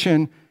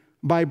Phoenician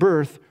by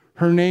birth.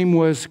 Her name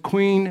was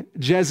Queen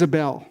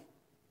Jezebel.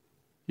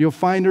 You'll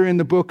find her in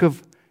the book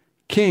of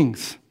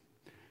Kings.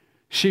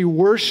 She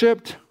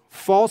worshiped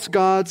false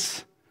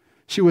gods.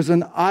 She was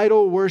an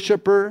idol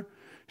worshiper.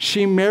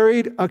 She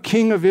married a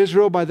king of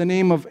Israel by the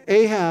name of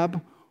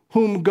Ahab,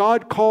 whom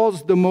God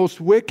calls the most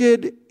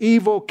wicked,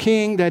 evil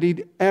king that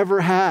he'd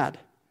ever had.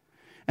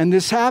 And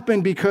this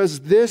happened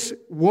because this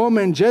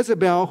woman,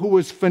 Jezebel, who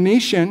was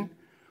Phoenician,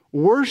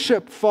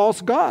 worshiped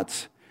false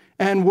gods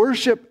and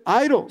worshiped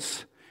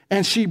idols.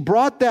 And she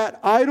brought that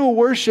idol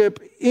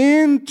worship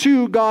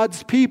into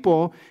God's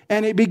people,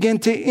 and it began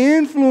to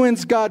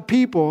influence God's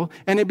people,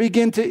 and it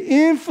began to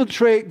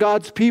infiltrate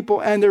God's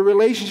people and their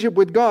relationship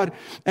with God.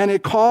 And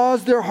it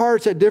caused their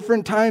hearts at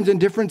different times and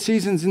different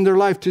seasons in their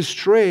life to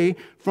stray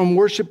from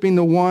worshiping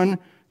the one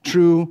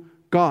true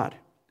God.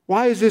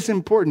 Why is this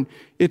important?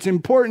 It's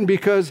important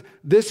because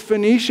this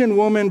Phoenician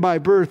woman by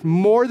birth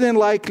more than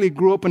likely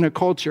grew up in a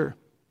culture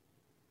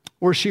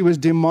where she was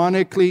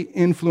demonically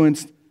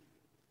influenced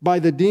by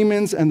the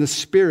demons and the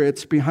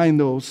spirits behind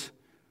those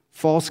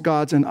false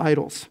gods and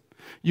idols.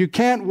 You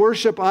can't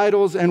worship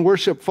idols and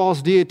worship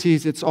false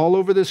deities. It's all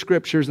over the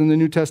scriptures in the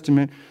New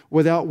Testament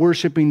without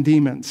worshiping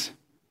demons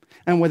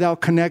and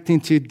without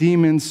connecting to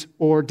demons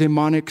or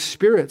demonic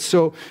spirits.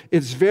 So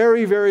it's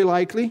very, very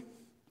likely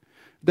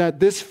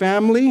that this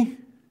family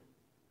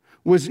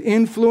was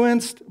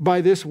influenced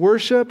by this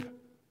worship,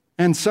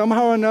 and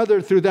somehow or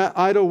another through that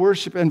idol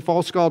worship and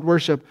false god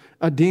worship,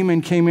 a demon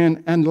came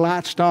in and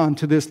latched on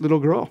to this little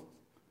girl.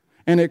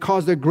 And it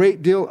caused a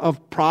great deal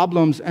of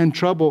problems and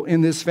trouble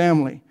in this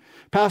family.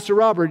 Pastor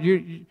Robert,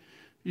 you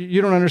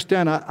don't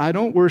understand. I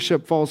don't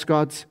worship false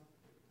gods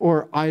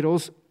or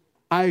idols.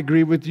 I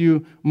agree with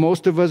you.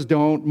 Most of us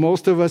don't.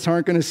 Most of us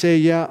aren't going to say,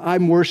 yeah,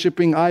 I'm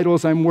worshiping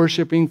idols. I'm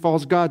worshiping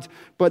false gods.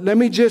 But let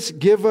me just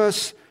give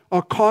us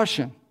a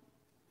caution.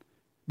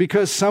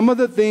 Because some of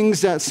the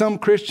things that some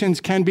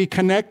Christians can be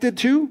connected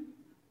to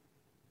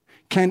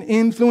can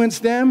influence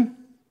them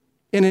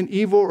in an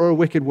evil or a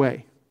wicked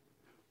way.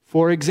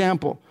 For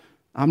example,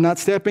 I'm not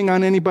stepping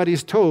on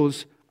anybody's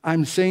toes.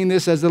 I'm saying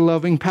this as a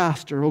loving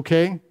pastor,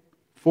 okay?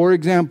 For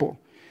example,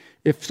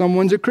 if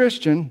someone's a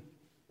Christian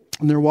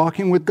and they're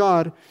walking with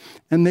God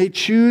and they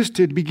choose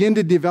to begin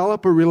to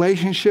develop a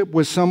relationship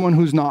with someone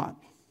who's not,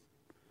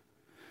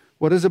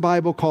 what does the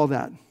Bible call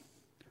that?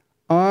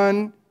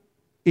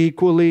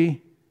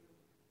 Unequally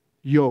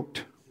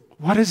yoked.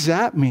 What does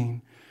that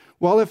mean?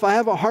 Well, if I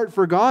have a heart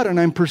for God and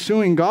I'm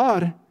pursuing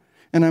God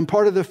and I'm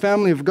part of the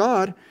family of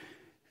God,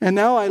 and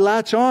now I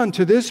latch on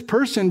to this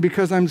person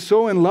because I'm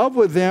so in love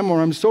with them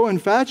or I'm so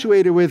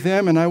infatuated with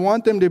them and I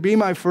want them to be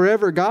my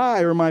forever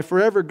guy or my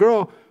forever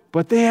girl,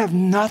 but they have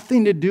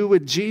nothing to do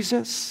with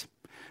Jesus.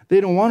 They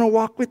don't want to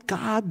walk with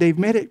God. They've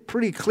made it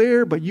pretty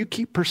clear, but you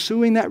keep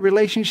pursuing that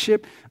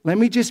relationship. Let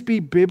me just be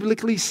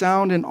biblically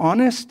sound and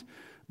honest.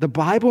 The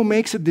Bible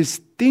makes a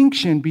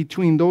distinction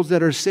between those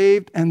that are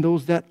saved and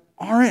those that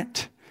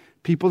aren't.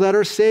 People that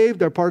are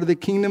saved are part of the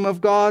kingdom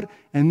of God,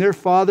 and their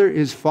father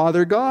is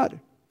Father God.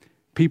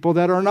 People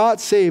that are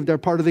not saved are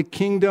part of the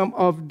kingdom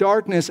of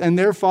darkness, and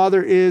their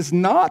father is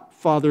not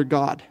Father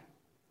God.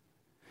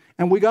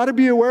 And we got to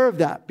be aware of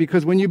that,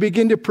 because when you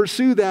begin to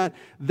pursue that,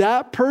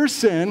 that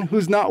person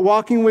who's not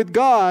walking with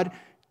God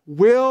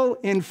will,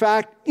 in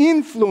fact,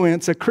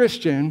 influence a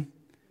Christian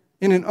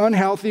in an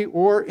unhealthy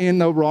or in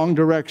the wrong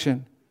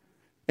direction.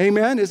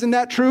 Amen? Isn't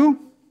that true?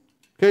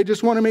 Okay,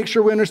 just want to make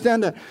sure we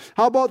understand that.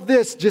 How about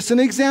this? Just an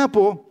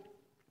example.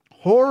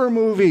 Horror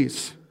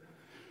movies.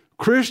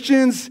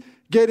 Christians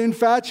get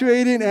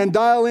infatuated and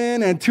dial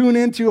in and tune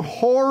into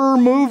horror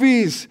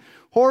movies.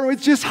 Horror,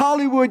 it's just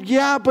Hollywood,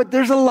 yeah, but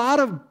there's a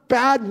lot of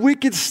bad,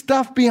 wicked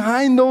stuff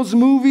behind those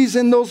movies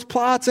and those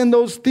plots and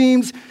those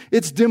themes.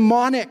 It's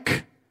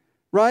demonic,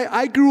 right?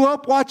 I grew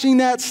up watching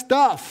that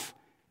stuff.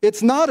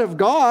 It's not of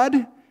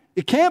God.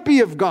 It can't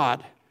be of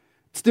God.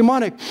 It's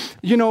demonic.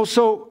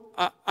 So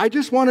I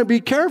just want to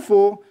be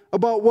careful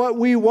about what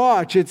we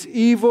watch. It's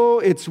evil,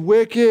 it's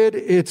wicked,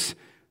 it's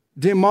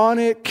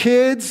demonic.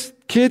 Kids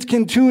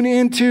can tune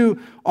into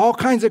all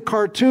kinds of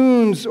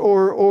cartoons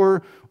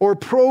or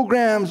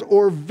programs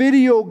or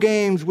video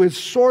games with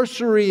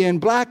sorcery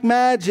and black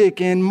magic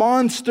and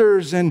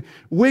monsters and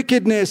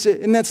wickedness,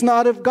 and that's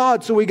not of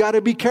God. So we got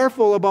to be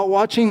careful about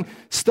watching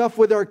stuff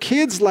with our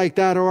kids like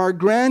that or our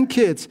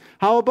grandkids.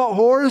 How about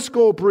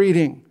horoscope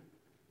reading?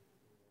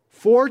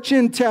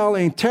 Fortune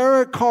telling,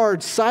 tarot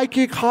cards,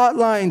 psychic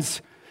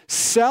hotlines,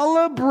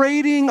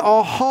 celebrating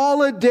a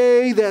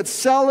holiday that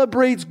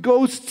celebrates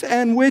ghosts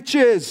and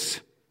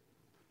witches.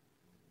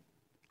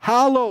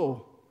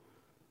 Hallow.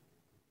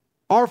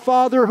 Our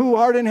Father who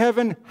art in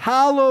heaven,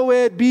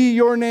 hallowed be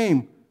your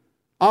name.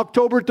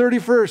 October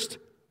 31st,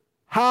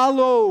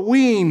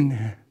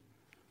 Halloween.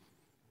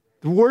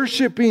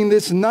 Worshiping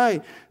this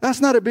night. That's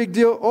not a big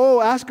deal.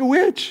 Oh, ask a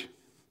witch.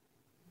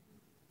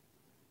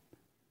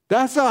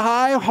 That's a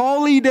high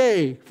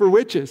holiday for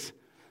witches.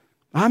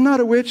 I'm not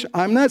a witch.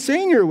 I'm not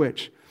saying you're a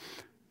witch.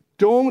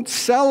 Don't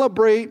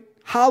celebrate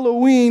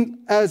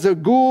Halloween as a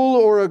ghoul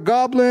or a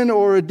goblin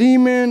or a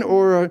demon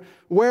or a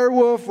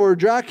werewolf or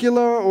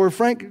Dracula or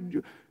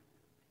Frank.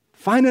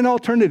 Find an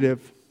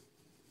alternative.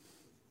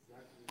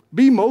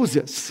 Be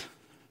Moses.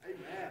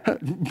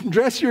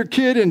 Dress your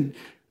kid in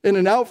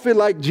an outfit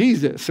like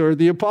Jesus or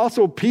the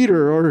Apostle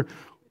Peter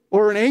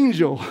or an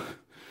angel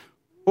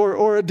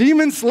or a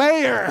demon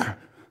slayer.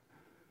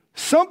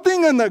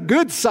 Something on the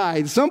good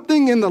side,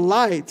 something in the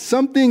light,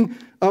 something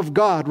of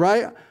God,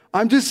 right?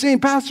 I'm just saying,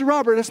 Pastor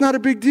Robert, that's not a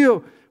big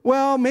deal.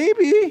 Well,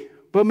 maybe,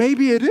 but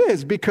maybe it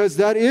is, because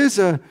that is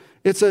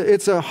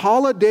it's a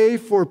holiday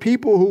for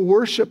people who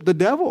worship the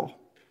devil.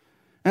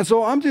 And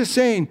so I'm just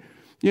saying,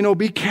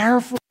 be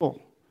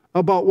careful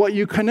about what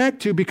you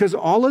connect to, because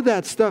all of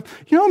that stuff,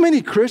 how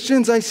many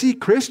Christians I see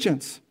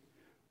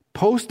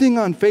posting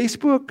on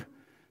Facebook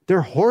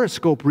their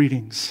horoscope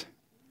readings.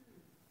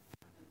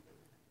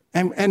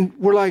 And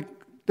we're like,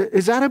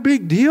 is that a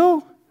big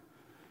deal?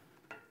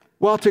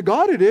 Well, to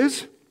God it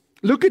is.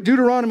 Look at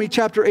Deuteronomy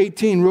chapter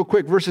 18 real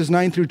quick, verses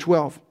 9 through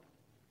 12.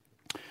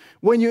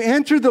 When you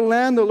enter the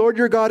land the Lord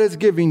your God is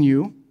giving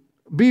you,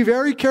 be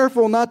very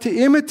careful not to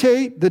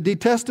imitate the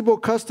detestable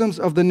customs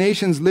of the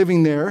nations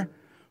living there.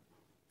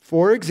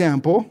 For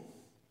example,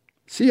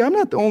 see, I'm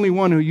not the only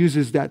one who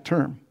uses that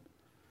term.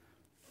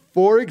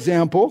 For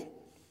example,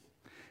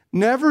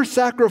 never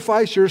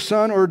sacrifice your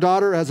son or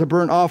daughter as a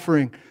burnt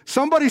offering.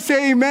 Somebody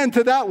say amen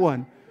to that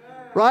one,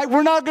 right?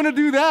 We're not going to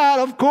do that.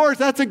 Of course,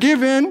 that's a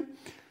given,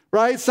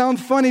 right?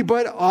 Sounds funny,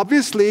 but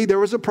obviously there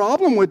was a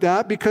problem with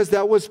that, because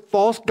that was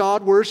false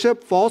God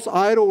worship, false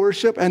idol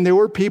worship, and there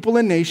were people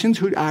and nations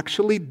who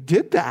actually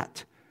did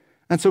that.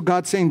 And so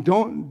God's saying,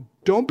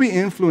 don't be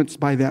influenced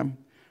by them.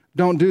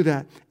 Don't do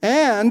that.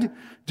 And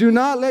do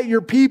not let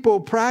your people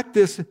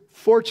practice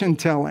fortune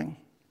telling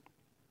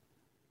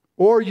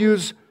or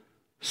use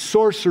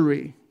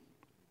sorcery,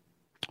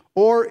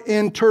 or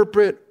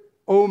interpret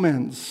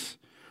omens,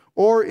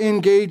 or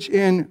engage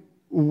in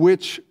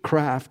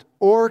witchcraft,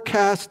 or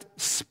cast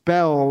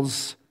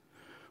spells,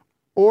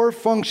 or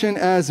function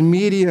as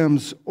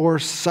mediums or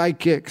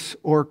psychics,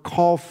 or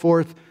call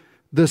forth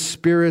the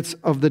spirits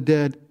of the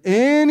dead.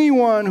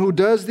 Anyone who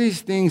does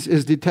these things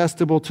is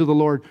detestable to the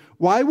Lord.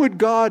 Why would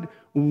God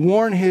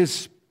warn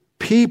his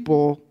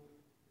people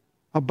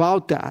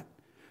about that?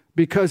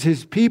 Because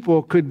his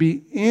people could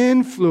be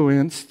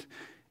influenced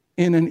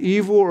in an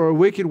evil or a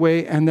wicked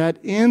way, and that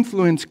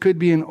influence could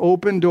be an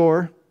open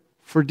door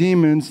for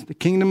demons, the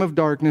kingdom of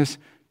darkness,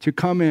 to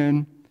come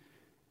in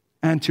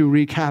and to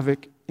wreak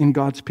havoc in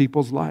God's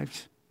people's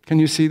lives. Can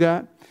you see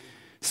that?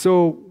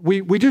 So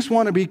we just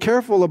want to be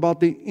careful about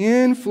the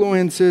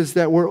influences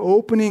that we're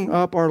opening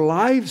up our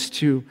lives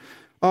to.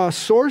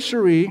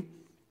 Sorcery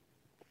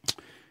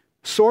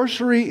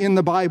in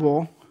the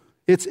Bible,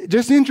 it's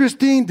just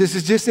interesting. This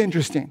is just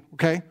interesting,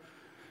 okay?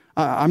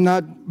 I'm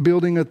not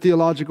building a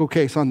theological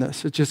case on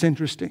this. It's just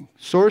interesting.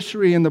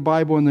 Sorcery in the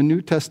Bible in the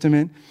New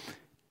Testament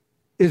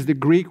is the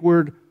Greek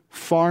word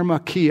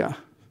pharmakia.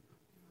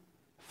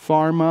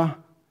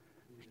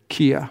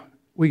 Pharmakia,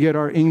 we get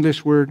our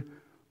English word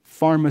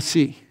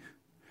pharmacy.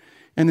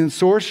 And in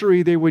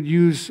sorcery, they would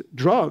use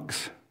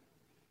drugs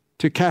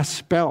to cast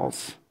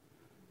spells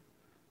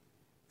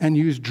and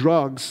use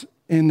drugs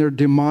in their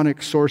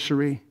demonic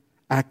sorcery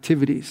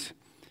activities.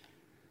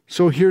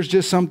 So here's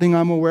just something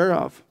I'm aware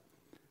of.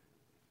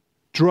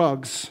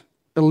 Drugs,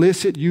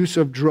 illicit use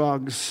of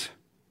drugs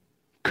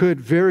could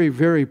very,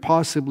 very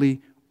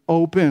possibly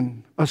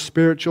open a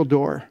spiritual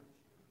door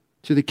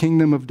to the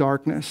kingdom of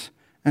darkness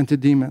and to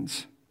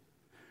demons.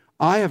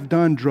 I have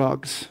done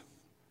drugs,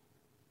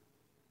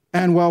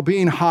 and while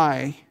being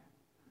high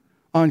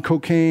on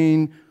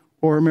cocaine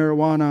or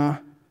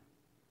marijuana,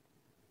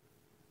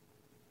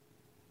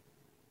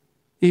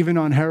 even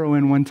on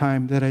heroin one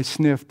time that I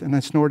sniffed and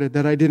I snorted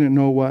that I didn't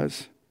know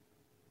was,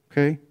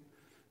 okay?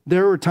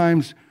 There were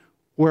times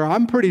where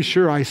I'm pretty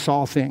sure I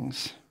saw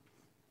things.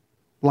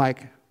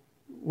 Like,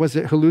 was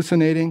it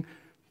hallucinating?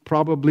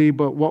 Probably,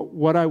 but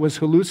what I was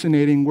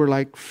hallucinating were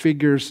like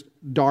figures,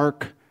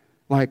 dark,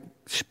 like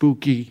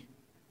spooky,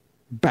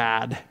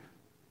 bad,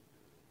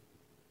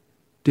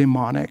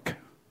 demonic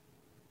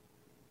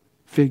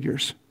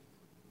figures.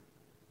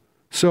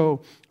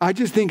 So I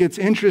just think it's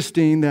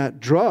interesting that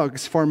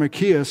drugs,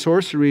 pharmakia,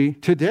 sorcery,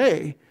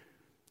 today,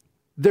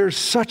 there's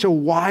such a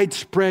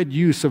widespread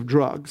use of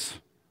drugs.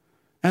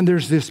 And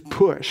there's this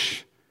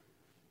push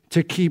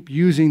to keep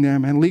using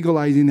them and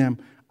legalizing them.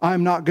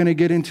 I'm not going to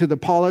get into the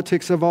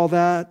politics of all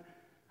that.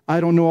 I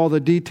don't know all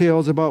the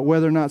details about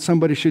whether or not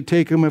somebody should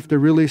take them if they're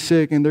really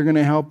sick and they're going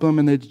to help them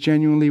and it's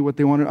genuinely what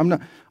they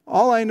want.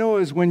 All I know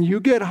is when you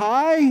get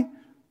high,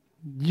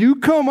 you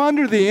come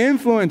under the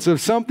influence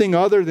of something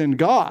other than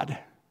God.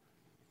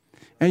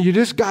 And you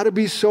just got to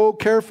be so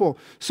careful.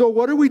 So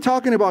what are we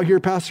talking about here,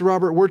 Pastor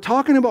Robert? We're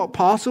talking about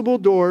possible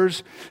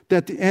doors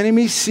that the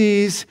enemy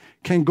sees,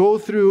 can go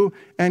through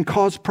and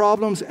cause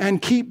problems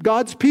and keep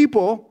God's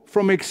people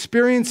from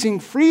experiencing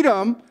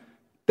freedom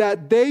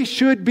that they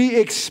should be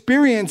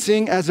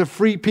experiencing as a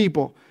free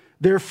people.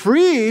 They're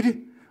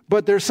freed,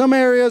 but there's some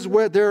areas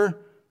where they're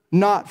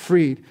not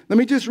freed. Let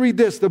me just read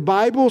this. The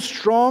Bible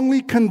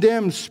strongly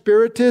condemns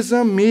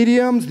spiritism,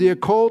 mediums, the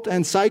occult,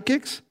 and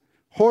psychics,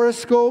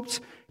 horoscopes,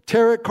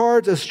 tarot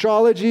cards,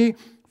 astrology,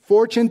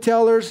 fortune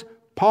tellers,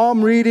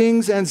 palm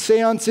readings, and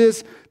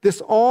seances.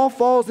 This all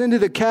falls into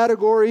the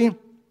category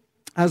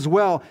as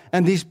well.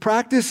 And these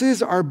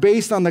practices are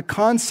based on the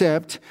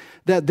concept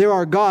that there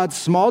are gods,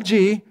 small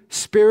g,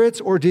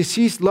 spirits or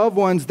deceased loved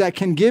ones that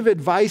can give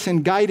advice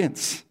and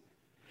guidance.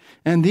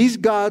 And these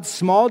gods,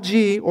 small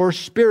g or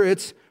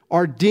spirits,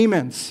 are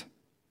demons.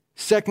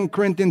 2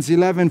 Corinthians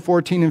 11,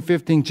 14, and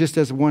 15, just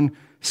as one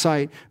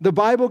site. The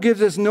Bible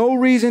gives us no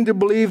reason to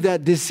believe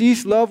that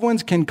deceased loved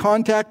ones can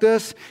contact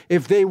us.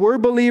 If they were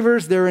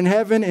believers, they're in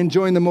heaven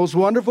enjoying the most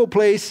wonderful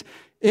place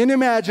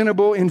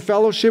inimaginable in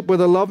fellowship with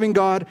a loving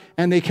God,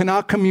 and they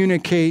cannot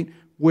communicate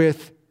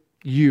with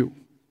you.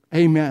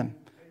 Amen.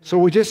 So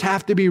we just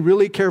have to be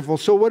really careful.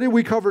 So what did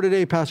we cover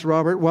today, Pastor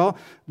Robert? Well,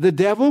 the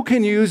devil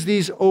can use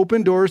these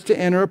open doors to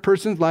enter a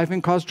person's life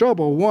and cause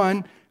trouble.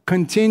 One,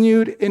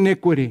 continued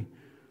iniquity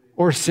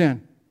or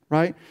sin,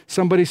 right?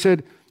 Somebody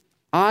said,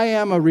 I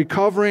am a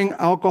recovering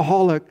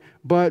alcoholic,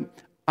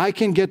 but I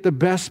can get the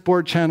best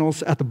sport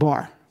channels at the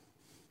bar.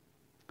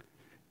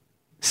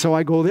 So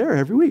I go there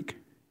every week.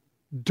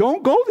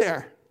 Don't go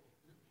there.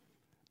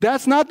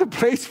 That's not the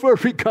place for a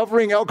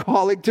recovering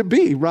alcoholic to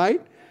be,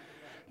 right?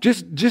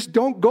 Just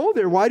don't go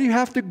there. Why do you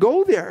have to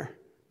go there,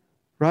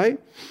 right?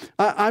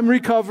 I'm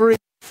recovering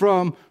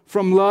from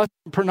lust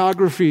and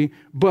pornography,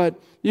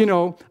 but,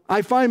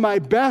 I find my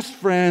best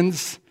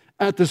friends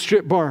at the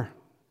strip bar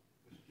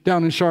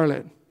down in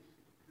Charlotte,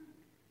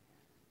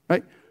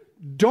 right?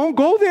 Don't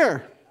go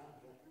there.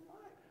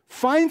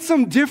 Find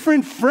some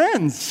different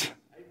friends.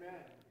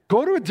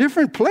 Go to a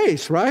different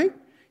place, right?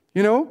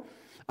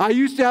 I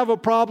used to have a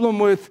problem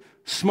with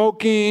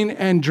smoking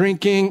and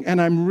drinking, and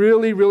I'm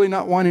really, really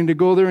not wanting to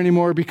go there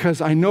anymore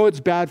because I know it's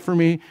bad for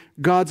me.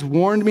 God's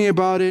warned me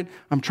about it.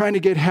 I'm trying to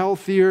get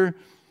healthier.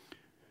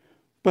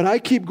 But I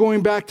keep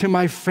going back to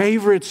my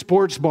favorite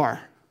sports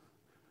bar.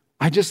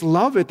 I just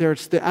love it there.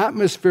 The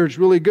atmosphere is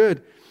really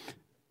good.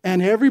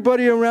 And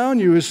everybody around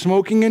you is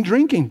smoking and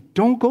drinking.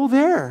 Don't go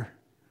there.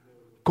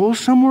 Go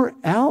somewhere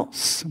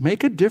else.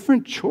 Make a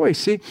different choice.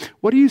 See,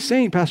 what are you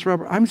saying, Pastor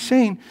Robert? I'm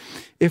saying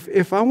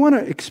if I want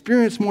to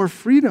experience more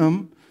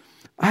freedom,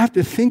 I have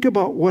to think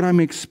about what I'm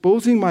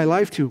exposing my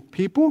life to.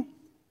 People,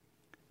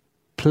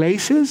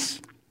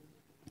 places,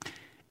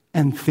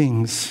 and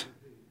things.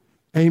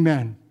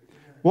 Amen.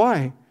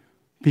 Why?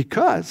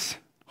 Because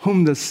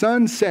whom the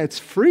Son sets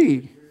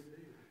free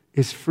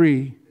is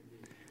free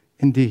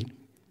indeed.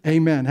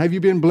 Amen. Have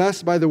you been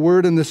blessed by the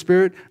Word and the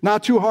Spirit?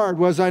 Not too hard,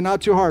 was I?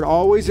 Not too hard.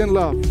 Always in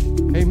love.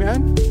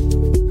 Amen.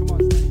 Come on.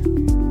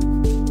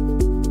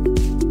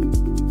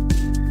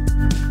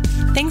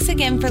 Thanks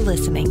again for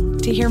listening.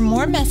 To hear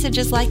more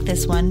messages like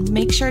this one,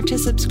 make sure to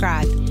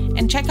subscribe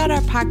and check out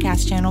our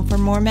podcast channel for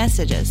more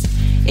messages.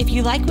 If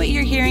you like what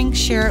you're hearing,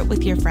 share it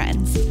with your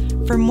friends.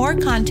 For more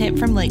content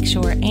from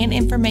Lakeshore and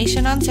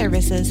information on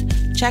services,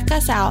 Check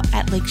us out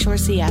at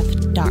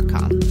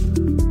lakeshorecf.com.